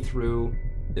our way through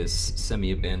this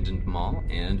semi-abandoned mall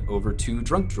and over to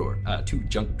Junk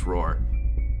Drawer.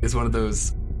 It's one of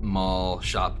those mall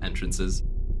shop entrances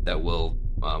that will,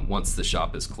 once the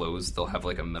shop is closed, they'll have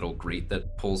like a metal grate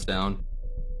that pulls down.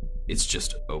 It's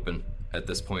just open at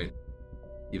this point,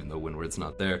 even though Windward's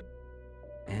not there.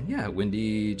 And yeah,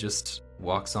 Windy just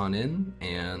walks on in,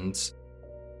 and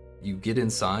you get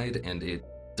inside, and it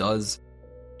does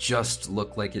just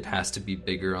look like it has to be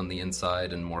bigger on the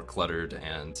inside and more cluttered,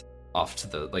 and off to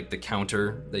the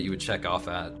counter that you would check off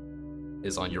at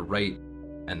is on your right,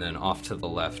 and then off to the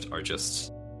left are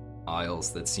just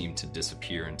aisles that seem to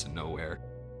disappear into nowhere.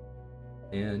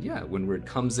 And yeah, Windward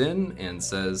comes in and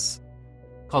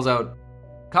calls out,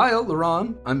 "Kyle,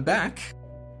 Laron, I'm back.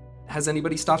 Has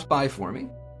anybody stopped by for me?"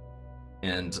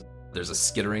 And there's a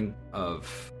skittering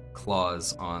of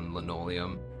claws on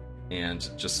linoleum,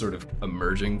 and just sort of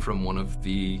emerging from one of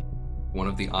the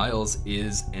aisles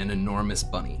is an enormous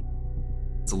bunny.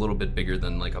 It's a little bit bigger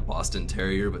than like a Boston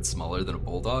Terrier, but smaller than a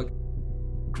bulldog.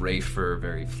 Gray fur,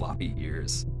 very floppy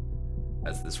ears,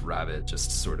 as this rabbit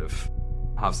just sort of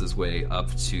hops his way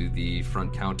up to the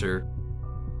front counter,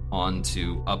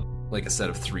 up like a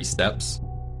set of 3 steps,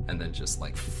 and then just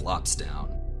like flops down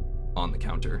on the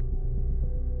counter.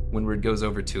 Windward goes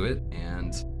over to it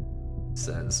and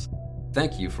says,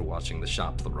 "Thank you for watching the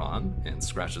shop, Laron," and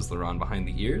scratches Laron behind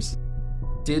the ears.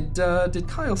 Did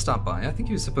Kyle stop by? I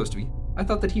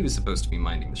thought that he was supposed to be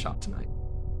minding the shop tonight.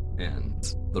 And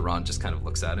Laron just kind of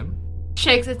looks at him.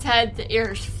 Shakes its head, the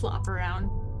ears flop around.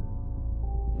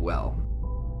 Well,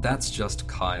 that's just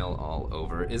Kyle all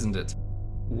over, isn't it?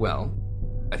 Well,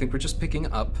 I think we're just picking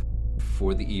up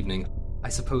for the evening. I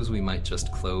suppose we might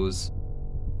just close.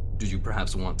 Did you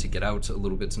perhaps want to get out a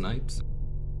little bit tonight?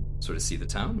 Sort of see the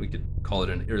town? We could call it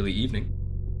an early evening.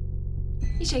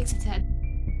 He shakes his head.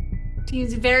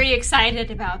 He's very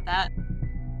excited about that.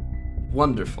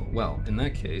 Wonderful. Well, in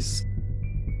that case,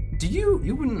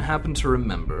 you wouldn't happen to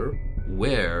remember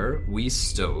where we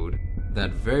stowed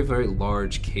that very, very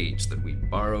large cage that we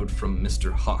borrowed from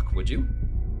Mr. Hawk, would you?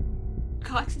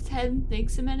 Cocks its head and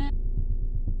thinks a minute.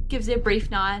 Gives it a brief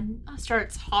nod.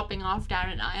 Starts hopping off down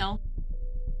an aisle.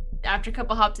 After a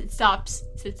couple hops, it stops,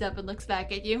 sits up, and looks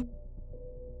back at you.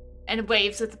 And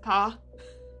waves with a paw.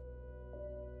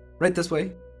 Right this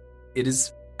way. It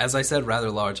is, as I said, rather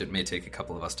large. It may take a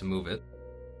couple of us to move it.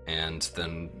 And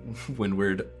then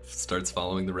Windward starts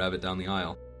following the rabbit down the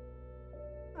aisle.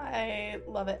 I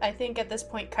love it. I think at this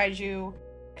point, Kaiju,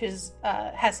 because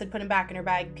Hess had put him back in her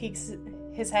bag, peeks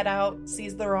his head out,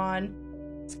 sees Laron,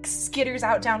 skitters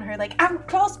out down her, like, "Ow,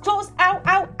 close, ow,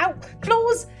 ow, ow,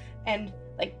 close!" And,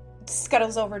 like,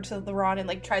 scuttles over to Laron and,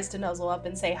 like, tries to nuzzle up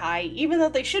and say hi, even though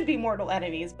they should be mortal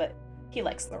enemies, but he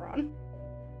likes Laron.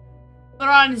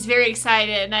 Laron is very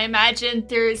excited, and I imagine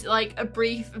there's, like, a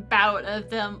brief bout of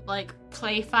them, like,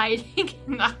 play fighting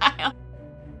in the aisle.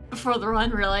 Before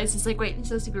Laron realizes, like, wait, I'm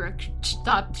supposed to be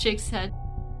stop, shakes his head.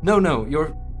 No,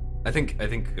 I think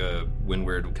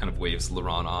Windward kind of waves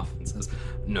Laron off and says,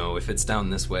 "No, if it's down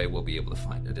this way, we'll be able to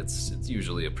find it. It's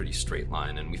usually a pretty straight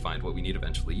line, and we find what we need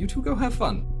eventually. You two go have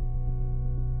fun."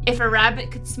 If a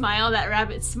rabbit could smile, that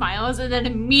rabbit smiles and then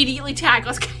immediately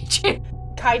tackles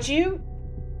Kaiju. Kaiju,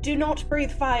 do not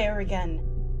breathe fire again.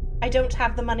 I don't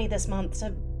have the money this month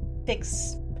to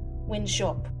fix Wind's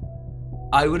shop.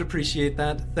 I would appreciate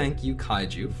that. Thank you,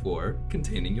 Kaiju, for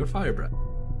containing your fire breath.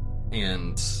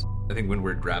 And I think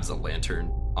Windward grabs a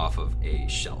lantern off of a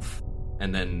shelf.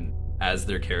 And then as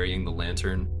they're carrying the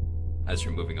lantern, as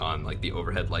you're moving on, like the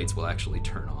overhead lights will actually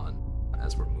turn on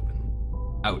as we're moving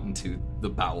out into the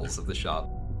bowels of the shop.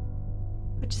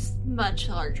 Which is much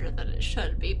larger than it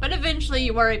should be. But eventually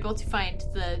you are able to find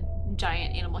the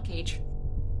giant animal cage.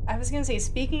 I was gonna say,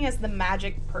 speaking as the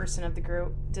magic person of the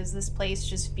group, does this place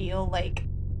just feel like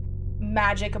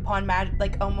magic upon magic,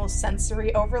 like almost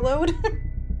sensory overload?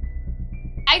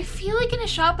 I feel like in a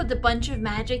shop with a bunch of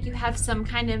magic, you have some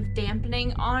kind of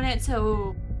dampening on it,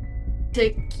 so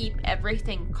to keep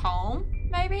everything calm,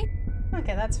 maybe?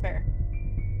 Okay, that's fair.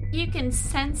 You can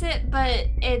sense it, but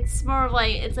it's more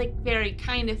like, it's like very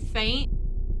kind of faint.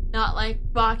 Not like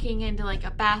walking into like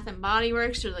a Bath and Body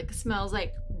Works or like smells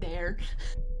like there.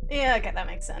 Yeah, okay, that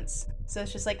makes sense. So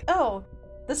it's just like, oh,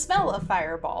 the smell of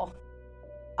Fireball.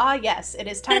 Ah, yes, it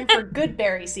is time for good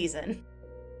berry season.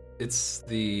 It's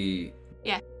the...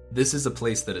 Yeah. This is a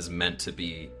place that is meant to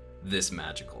be this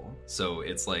magical. So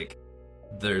it's like,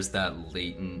 there's that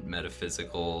latent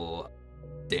metaphysical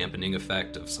dampening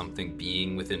effect of something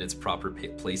being within its proper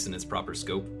place in its proper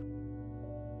scope.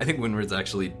 I think Winward's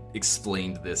actually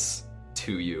explained this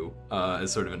to you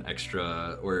as sort of an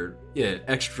extra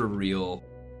real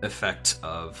effect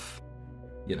of,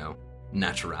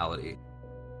 naturality.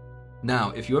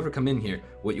 Now, if you ever come in here,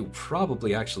 what you'll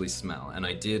probably actually smell, and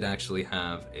I did actually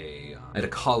have I had a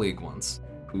colleague once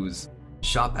whose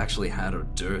shop actually had a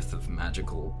dearth of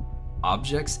magical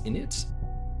objects in it,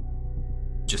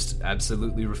 just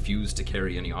absolutely refused to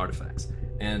carry any artifacts.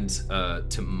 And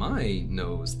to my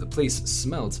nose, the place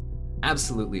smelled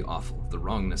absolutely awful. The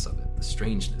wrongness of it, the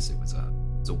strangeness, it was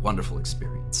a wonderful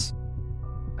experience.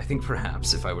 I think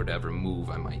perhaps if I were to ever move,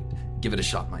 I might give it a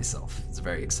shot myself. It's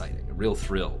very exciting, a real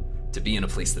thrill to be in a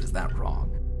place that is that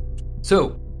wrong.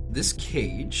 So, this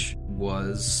cage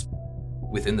was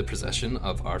within the possession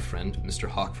of our friend Mr.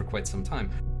 Hawk for quite some time.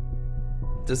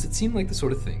 Does it seem like the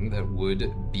sort of thing that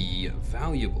would be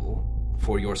valuable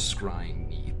for your scrying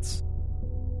needs?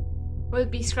 Would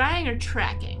it be scrying or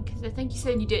tracking? Because I think you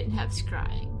said you didn't have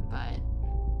scrying, but...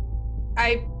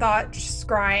 I thought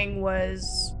scrying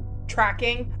was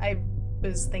tracking. I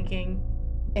was thinking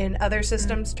in other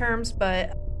systems terms,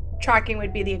 but tracking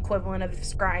would be the equivalent of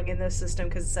scrying in this system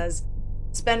because it says,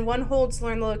 spend 1 hold to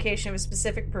learn the location of a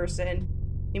specific person.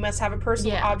 You must have a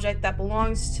personal object that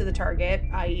belongs to the target,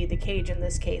 i.e. the cage in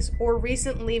this case, or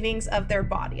recent leavings of their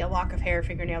body, a lock of hair,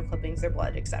 fingernail clippings, their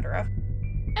blood, etc.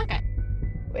 Okay.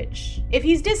 Which, if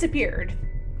he's disappeared,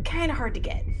 kind of hard to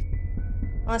get.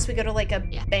 Unless we go to like a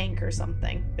bank or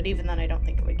something. But even then I don't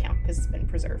think it would count because it's been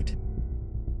preserved.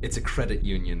 It's a credit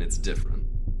union, it's different.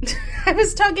 I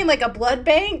was talking like a blood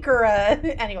bank or a...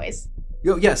 Anyways.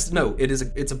 Yes, no,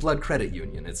 it's a blood credit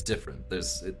union. It's different.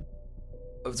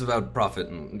 It's about profit,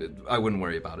 and I wouldn't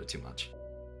worry about it too much.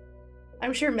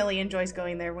 I'm sure Millie enjoys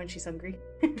going there when she's hungry.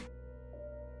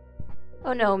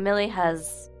 Oh no, Millie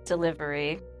has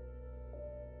delivery.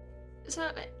 So,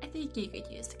 I think you could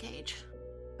use the cage.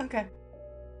 Okay.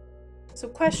 So,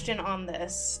 question on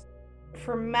this.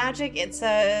 For magic, it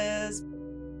says...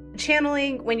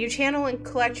 Channeling, when you channel and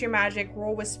collect your magic,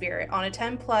 roll with spirit. On a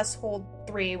 10 plus, hold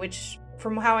 3, which,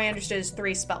 from how I understood, is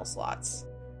 3 spell slots.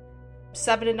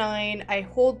 7 to 9, I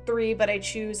hold 3, but I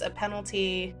choose a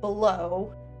penalty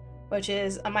below, which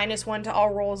is a -1 to all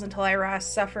rolls until I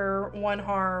rest, suffer 1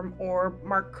 harm, or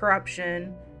mark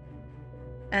corruption.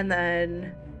 And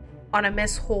then on a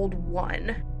miss, hold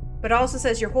 1. But it also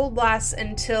says your hold lasts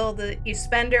until you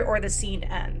spend it or the scene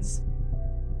ends.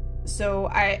 So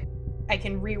I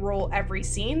can re-roll every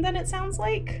scene, then it sounds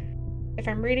like, if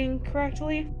I'm reading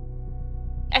correctly.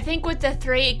 I think with the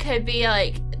 3, it could be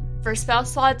like for spell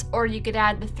slots, or you could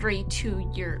add the 3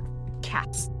 to your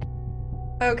cast.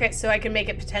 Okay, so I can make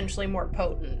it potentially more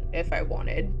potent if I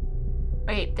wanted.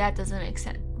 Wait, that doesn't make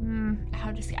sense.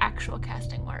 How does the actual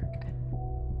casting work?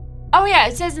 Oh yeah,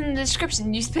 it says in the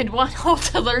description you spend 1 hold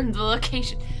to learn the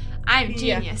location. I'm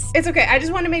genius. Yeah. It's okay, I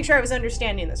just want to make sure I was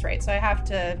understanding this right, so I have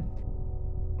to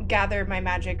gather my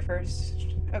magic first.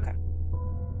 Okay.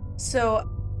 So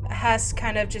Hess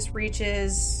kind of just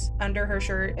reaches under her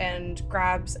shirt and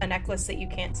grabs a necklace that you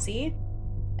can't see,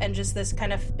 and just this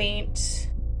kind of faint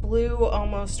blue,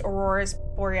 almost Aurora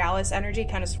Borealis energy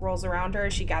kind of swirls around her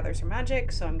as she gathers her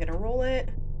magic, so I'm gonna roll it.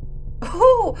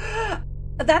 Oh!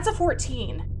 That's a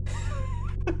 14.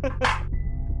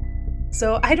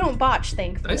 So I don't botch,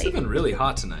 thankfully. Dice have been really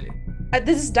hot tonight.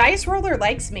 This dice roller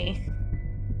likes me.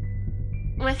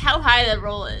 With how high the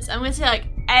roll is, I'm gonna say, like,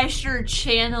 as you're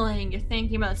channeling, you're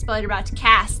thinking about the spell you're about to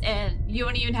cast, and you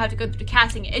don't even have to go through the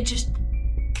casting, it just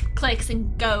clicks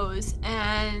and goes.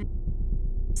 And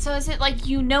so is it like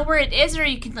you know where it is, or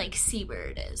you can like see where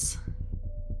it is?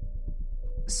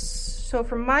 So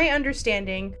from my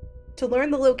understanding, to learn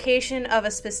the location of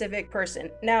a specific person.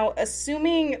 Now,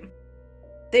 assuming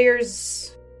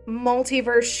there's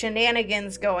multiverse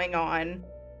shenanigans going on,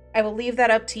 I will leave that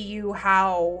up to you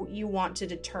how you want to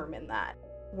determine that.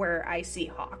 where I see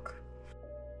Hawk.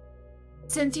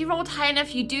 Since you rolled high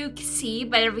enough, you do see,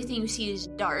 but everything you see is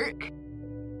dark.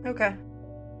 Okay.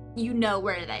 You know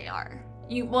where they are.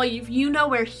 You know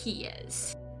where he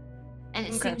is. And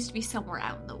it Okay. seems to be somewhere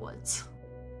out in the woods.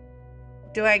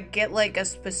 Do I get like a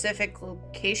specific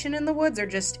location in the woods or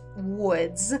just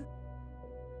woods?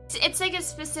 It's like a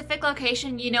specific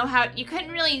location. You know how you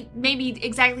couldn't really maybe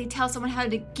exactly tell someone how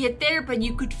to get there, but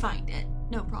you could find it.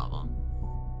 No problem.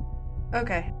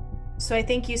 Okay. So I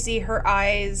think you see her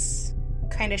eyes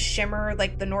kind of shimmer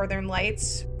like the northern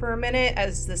lights for a minute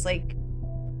as this like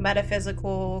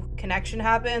metaphysical connection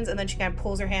happens, and then she kind of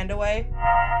pulls her hand away.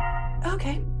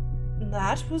 Okay.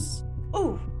 That was...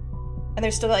 Ooh. And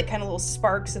there's still like kind of little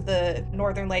sparks of the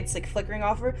northern lights like flickering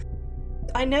off her.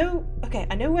 I know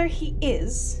where he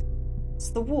is.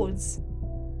 It's the woods.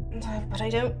 But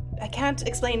I can't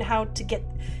explain how to get...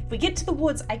 If we get to the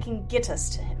woods, I can get us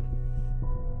to him.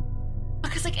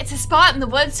 Because like it's a spot in the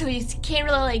woods, so you can't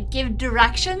really like give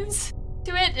directions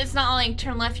to it. It's not like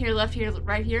turn left here,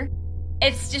 right here.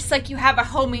 It's just like you have a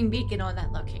homing beacon on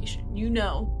that location. You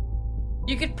know.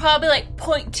 You could probably like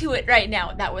point to it right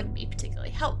now. That wouldn't be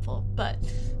particularly helpful, but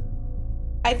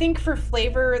I think for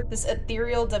flavor, this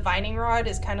ethereal divining rod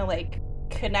is kind of like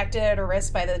connected at her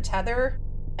wrist by the tether,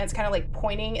 and it's kind of like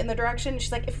pointing in the direction.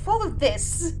 She's like, if we follow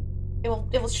this, it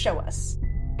will show us.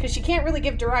 Because she can't really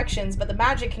give directions, but the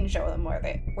magic can show them where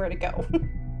to go.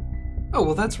 Oh,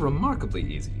 well, that's remarkably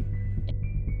easy.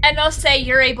 and I'll say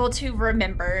you're able to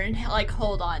remember and like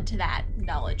hold on to that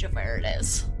knowledge of where it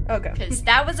is. Okay. Because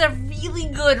that was a really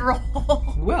good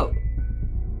roll. Well,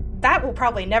 That will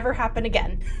probably never happen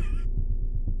again.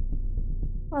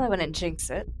 Well, I wouldn't jinx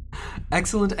it.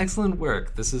 excellent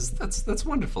work. That's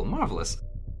wonderful, marvelous.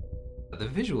 The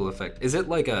visual effect, is it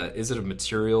a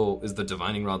material, is the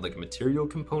divining rod like a material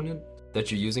component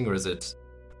that you're using, or is it,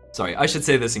 sorry, I should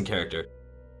say this in character.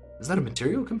 Is that a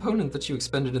material component that you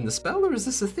expended in the spell, or is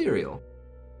this ethereal?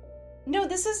 No,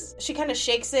 this is... She kind of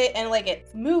shakes it and, like,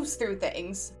 it moves through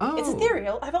things. Oh. It's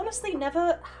ethereal. I've honestly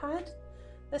never had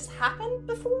this happen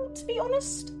before, to be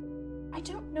honest. I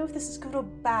don't know if this is good or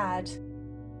bad.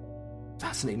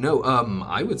 Fascinating. No,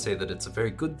 I would say that it's a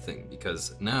very good thing,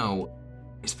 because now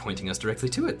it's pointing us directly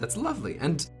to it. That's lovely.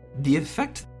 And the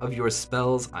effect of your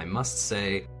spells, I must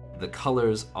say, the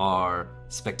colors are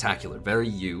spectacular. Very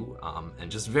you, and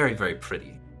just very, very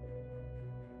pretty.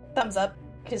 Thumbs up,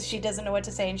 because she doesn't know what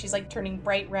to say, and she's, like, turning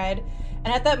bright red.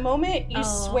 And at that moment, you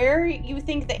Aw. swear you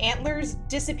think the antlers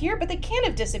disappear, but they can't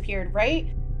have disappeared, right?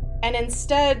 And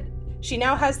instead, she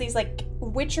now has these, like,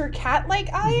 Witcher cat-like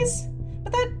eyes.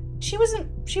 But that... She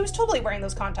was totally wearing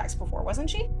those contacts before, wasn't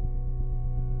she?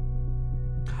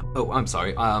 Oh, I'm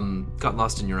sorry. Got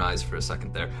lost in your eyes for a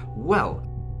second there. Well,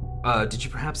 did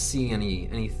you perhaps see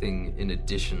anything in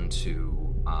addition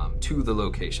to the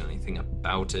location? Anything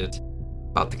about it?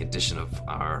 About the condition of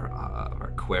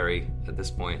our query at this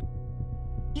point?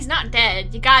 He's not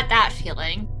dead. You got that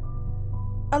feeling.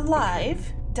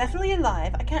 Alive. Definitely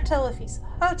alive. I can't tell if he's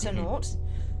hurt or not.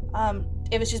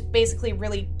 It was just basically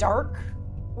really dark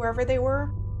wherever they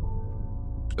were.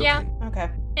 Okay. Yeah.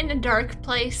 Okay. In a dark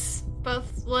place,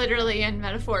 both literally and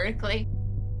metaphorically.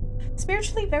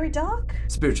 Spiritually very dark.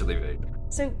 Spiritually very dark.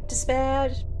 So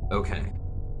despaired. Okay.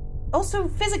 Also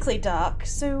physically dark.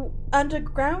 So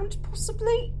underground,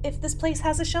 possibly? If this place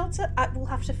has a shelter, we'll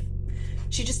have to...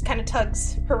 She just kind of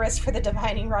tugs her wrist for the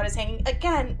divining rod is hanging.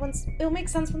 Again, it'll make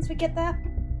sense once we get there.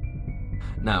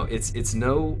 Now, it's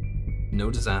no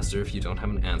disaster if you don't have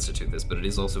an answer to this, but it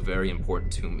is also very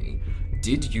important to me.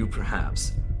 Did you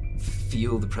perhaps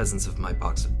feel the presence of my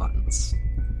box of buttons?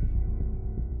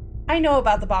 I know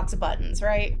about the box of buttons,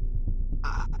 right?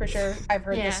 For sure. I've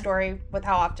heard Yeah. this story with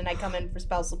how often I come in for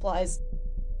spell supplies.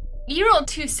 You rolled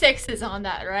 2 6s on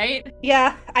that, right?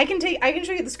 Yeah, I can show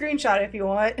you the screenshot if you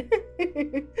want.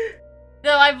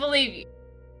 No, I believe you.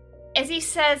 As he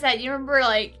says that, you remember,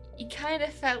 like, you kind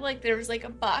of felt like there was, like, a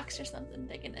box or something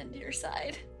digging into your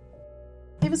side.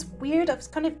 It was weird. I was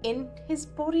kind of in his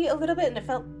body a little bit, and it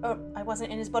felt... Oh, I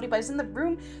wasn't in his body, but I was in the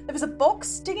room. There was a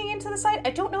box digging into the side.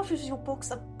 I don't know if it was your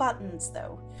box of buttons,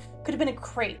 though. Could have been a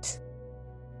crate.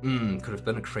 Could have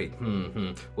been a crate.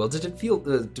 Well, did it feel,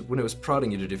 when it was prodding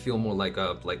you, did it feel more like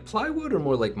plywood or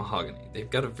more like mahogany? They've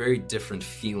got a very different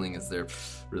feeling as they're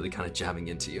really kind of jabbing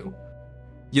into you.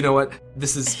 You know what?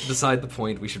 This is beside the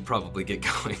point. We should probably get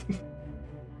going.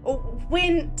 Oh,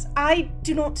 when I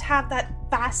do not have that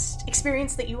vast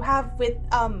experience that you have with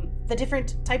the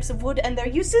different types of wood and their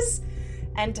uses,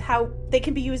 and how they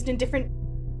can be used in different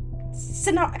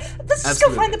scenarios. Let's just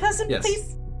go find the person, Yes.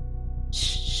 please.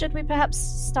 Should we perhaps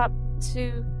stop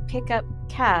to pick up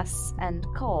Cass and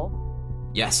Cole?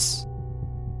 Yes.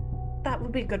 That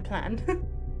would be a good plan.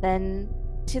 Then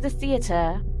to the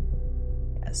theater.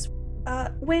 Yes.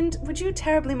 Wind, would you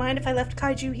terribly mind if I left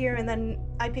Kaiju here and then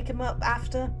I pick him up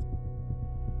after?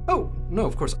 Oh, no,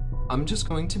 of course. I'm just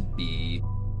going to be,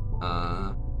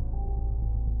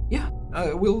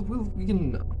 we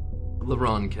can,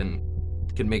 LaRon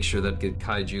can make sure that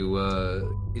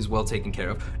Kaiju, is well taken care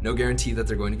of. No guarantee that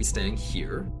they're going to be staying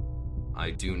here.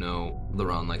 I do know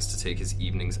LaRon likes to take his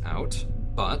evenings out,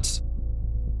 but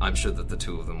I'm sure that the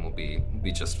two of them will be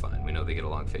just fine. We know they get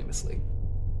along famously.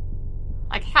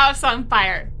 Like house on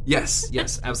fire. Yes,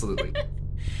 absolutely.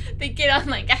 They get on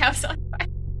like a house on fire.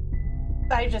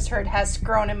 I just heard Hess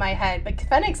groan in my head, but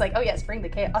Fennec's like, oh yes, bring the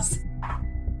chaos.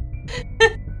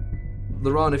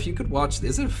 LaRon, if you could watch,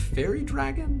 is it a fairy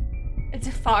dragon? It's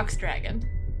a fox dragon.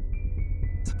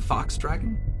 It's a fox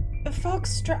dragon? It's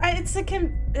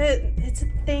a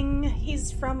thing.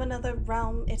 He's from another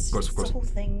realm. It's Of course. a whole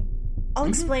thing. I'll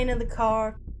explain in the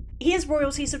car. He is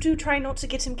royalty, so do try not to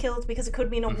get him killed because it could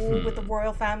mean a war with the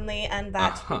royal family, and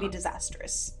that would be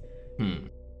disastrous.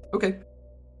 Okay.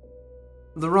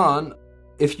 LaRon,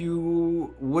 if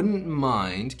you wouldn't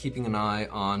mind keeping an eye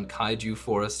on Kaiju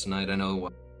for us tonight, I know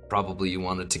probably you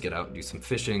wanted to get out and do some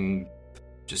fishing.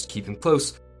 Just keep him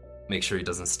close. Make sure he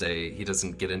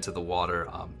doesn't get into the water.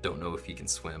 Don't know if he can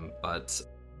swim, but,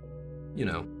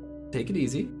 take it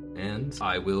easy, and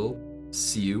I will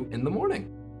see you in the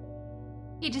morning.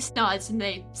 He just nods and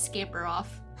they scamper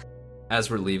off. As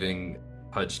we're leaving,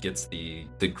 Pudge gets the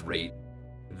grate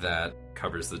that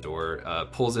covers the door,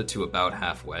 pulls it to about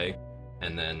halfway,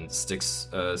 and then sticks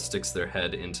their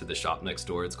head into the shop next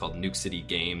door. It's called Nuke City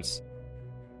Games.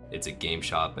 It's a game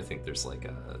shop. I think there's like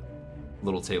a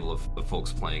little table of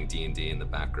folks playing D&D in the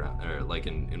background, or like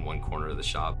in one corner of the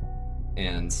shop.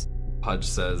 And Pudge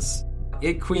says,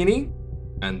 "Hey, Queenie,"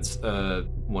 and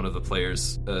one of the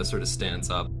players sort of stands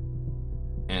up,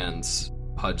 and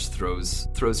Pudge throws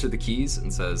her the keys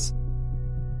and says,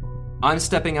 "I'm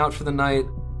stepping out for the night.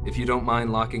 If you don't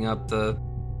mind locking up the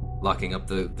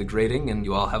grating, and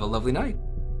you all have a lovely night."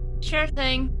 Sure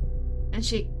thing. And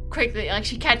she quickly,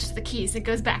 she catches the keys and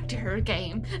goes back to her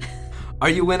game. Are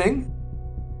you winning?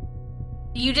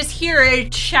 You just hear a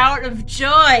shout of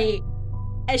joy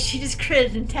as she just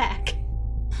critted an attack.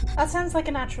 That sounds like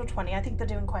a natural 20. I think they're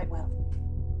doing quite well.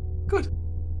 Good.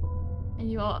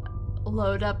 And you all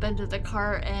load up into the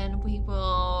car, and we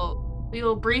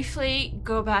will briefly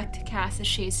go back to Cass as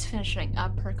she's finishing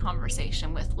up her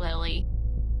conversation with Lily.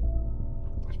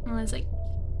 And I was like,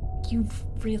 you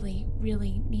really,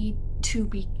 really need to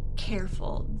be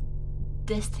careful.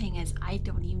 This thing is, I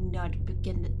don't even know how to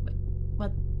begin it.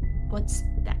 What's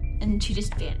that? And she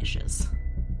just vanishes.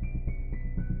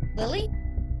 Lily?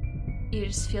 You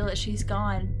just feel that she's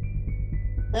gone.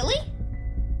 Lily?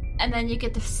 And then you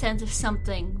get the sense of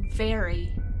something very,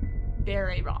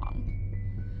 very wrong.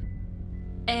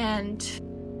 And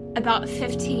about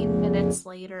 15 minutes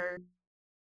later,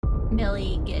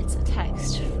 Millie gets a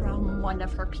text from one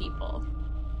of her people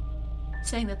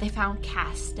saying that they found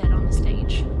Cass dead on the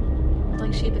stage.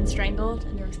 Like she had been strangled,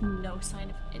 and there was no sign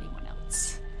of anyone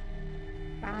else.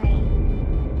 Bye.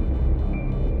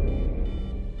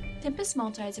 Tempest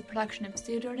Multi is a production of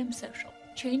Pseudonym Social,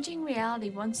 changing reality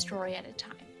one story at a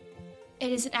time.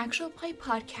 It is an actual play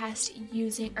podcast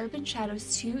using Urban Shadow's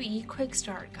 2E Quick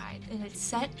Start Guide, and it's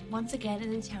set once again in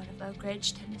the town of Oak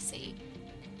Ridge, Tennessee.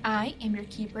 I am your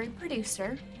keeper and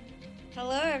producer.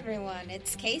 Hello everyone,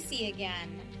 it's Casey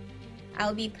again.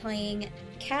 I'll be playing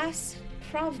Cass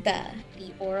Pravda,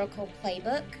 the Oracle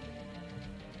Playbook.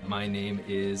 My name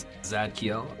is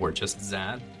Zadkiel, or just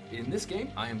Zad. In this game,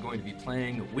 I am going to be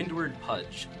playing Windward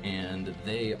Pudge, and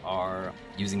they are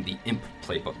using the Imp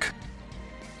Playbook.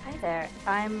 Hi there,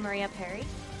 I'm Maria Perry.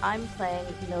 I'm playing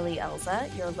Millie Elza,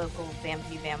 your local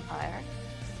vampy vampire.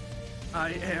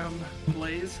 I am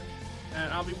Blaze,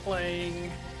 and I'll be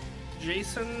playing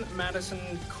Jason Madison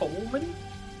Coleman,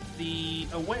 the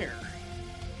Aware.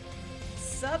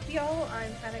 Sup, y'all?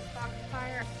 I'm Fennec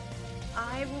Foxfire.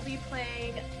 I will be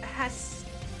playing Hess,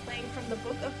 playing from the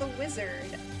Book of the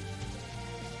Wizard.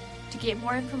 To get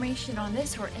more information on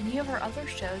this or any of our other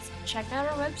shows, check out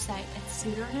our website at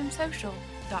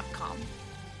pseudonymsocial.com.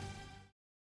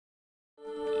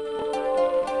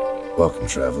 Welcome,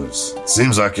 travelers.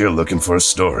 Seems like you're looking for a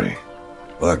story.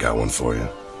 Well, I got one for you.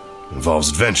 It involves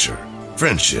adventure,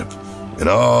 friendship, and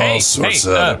all sorts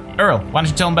of... Earl, why don't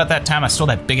you tell him about that time I stole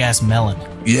that big-ass melon?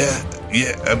 Yeah,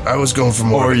 I was going for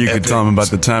more... Or you could tell him about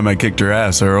the time I kicked her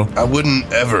ass, Earl. I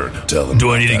wouldn't ever tell them.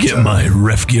 Do I need to get my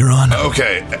ref gear on?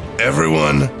 Okay,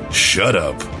 everyone, shut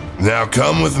up. Now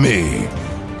come with me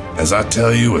as I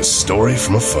tell you a story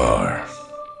from afar.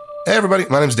 Hey everybody,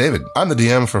 my name's David. I'm the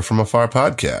DM for From Afar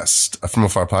Podcast. From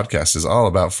Afar Podcast is all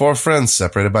about four friends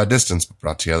separated by distance, but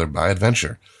brought together by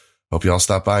adventure. Hope you all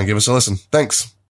stop by and give us a listen. Thanks.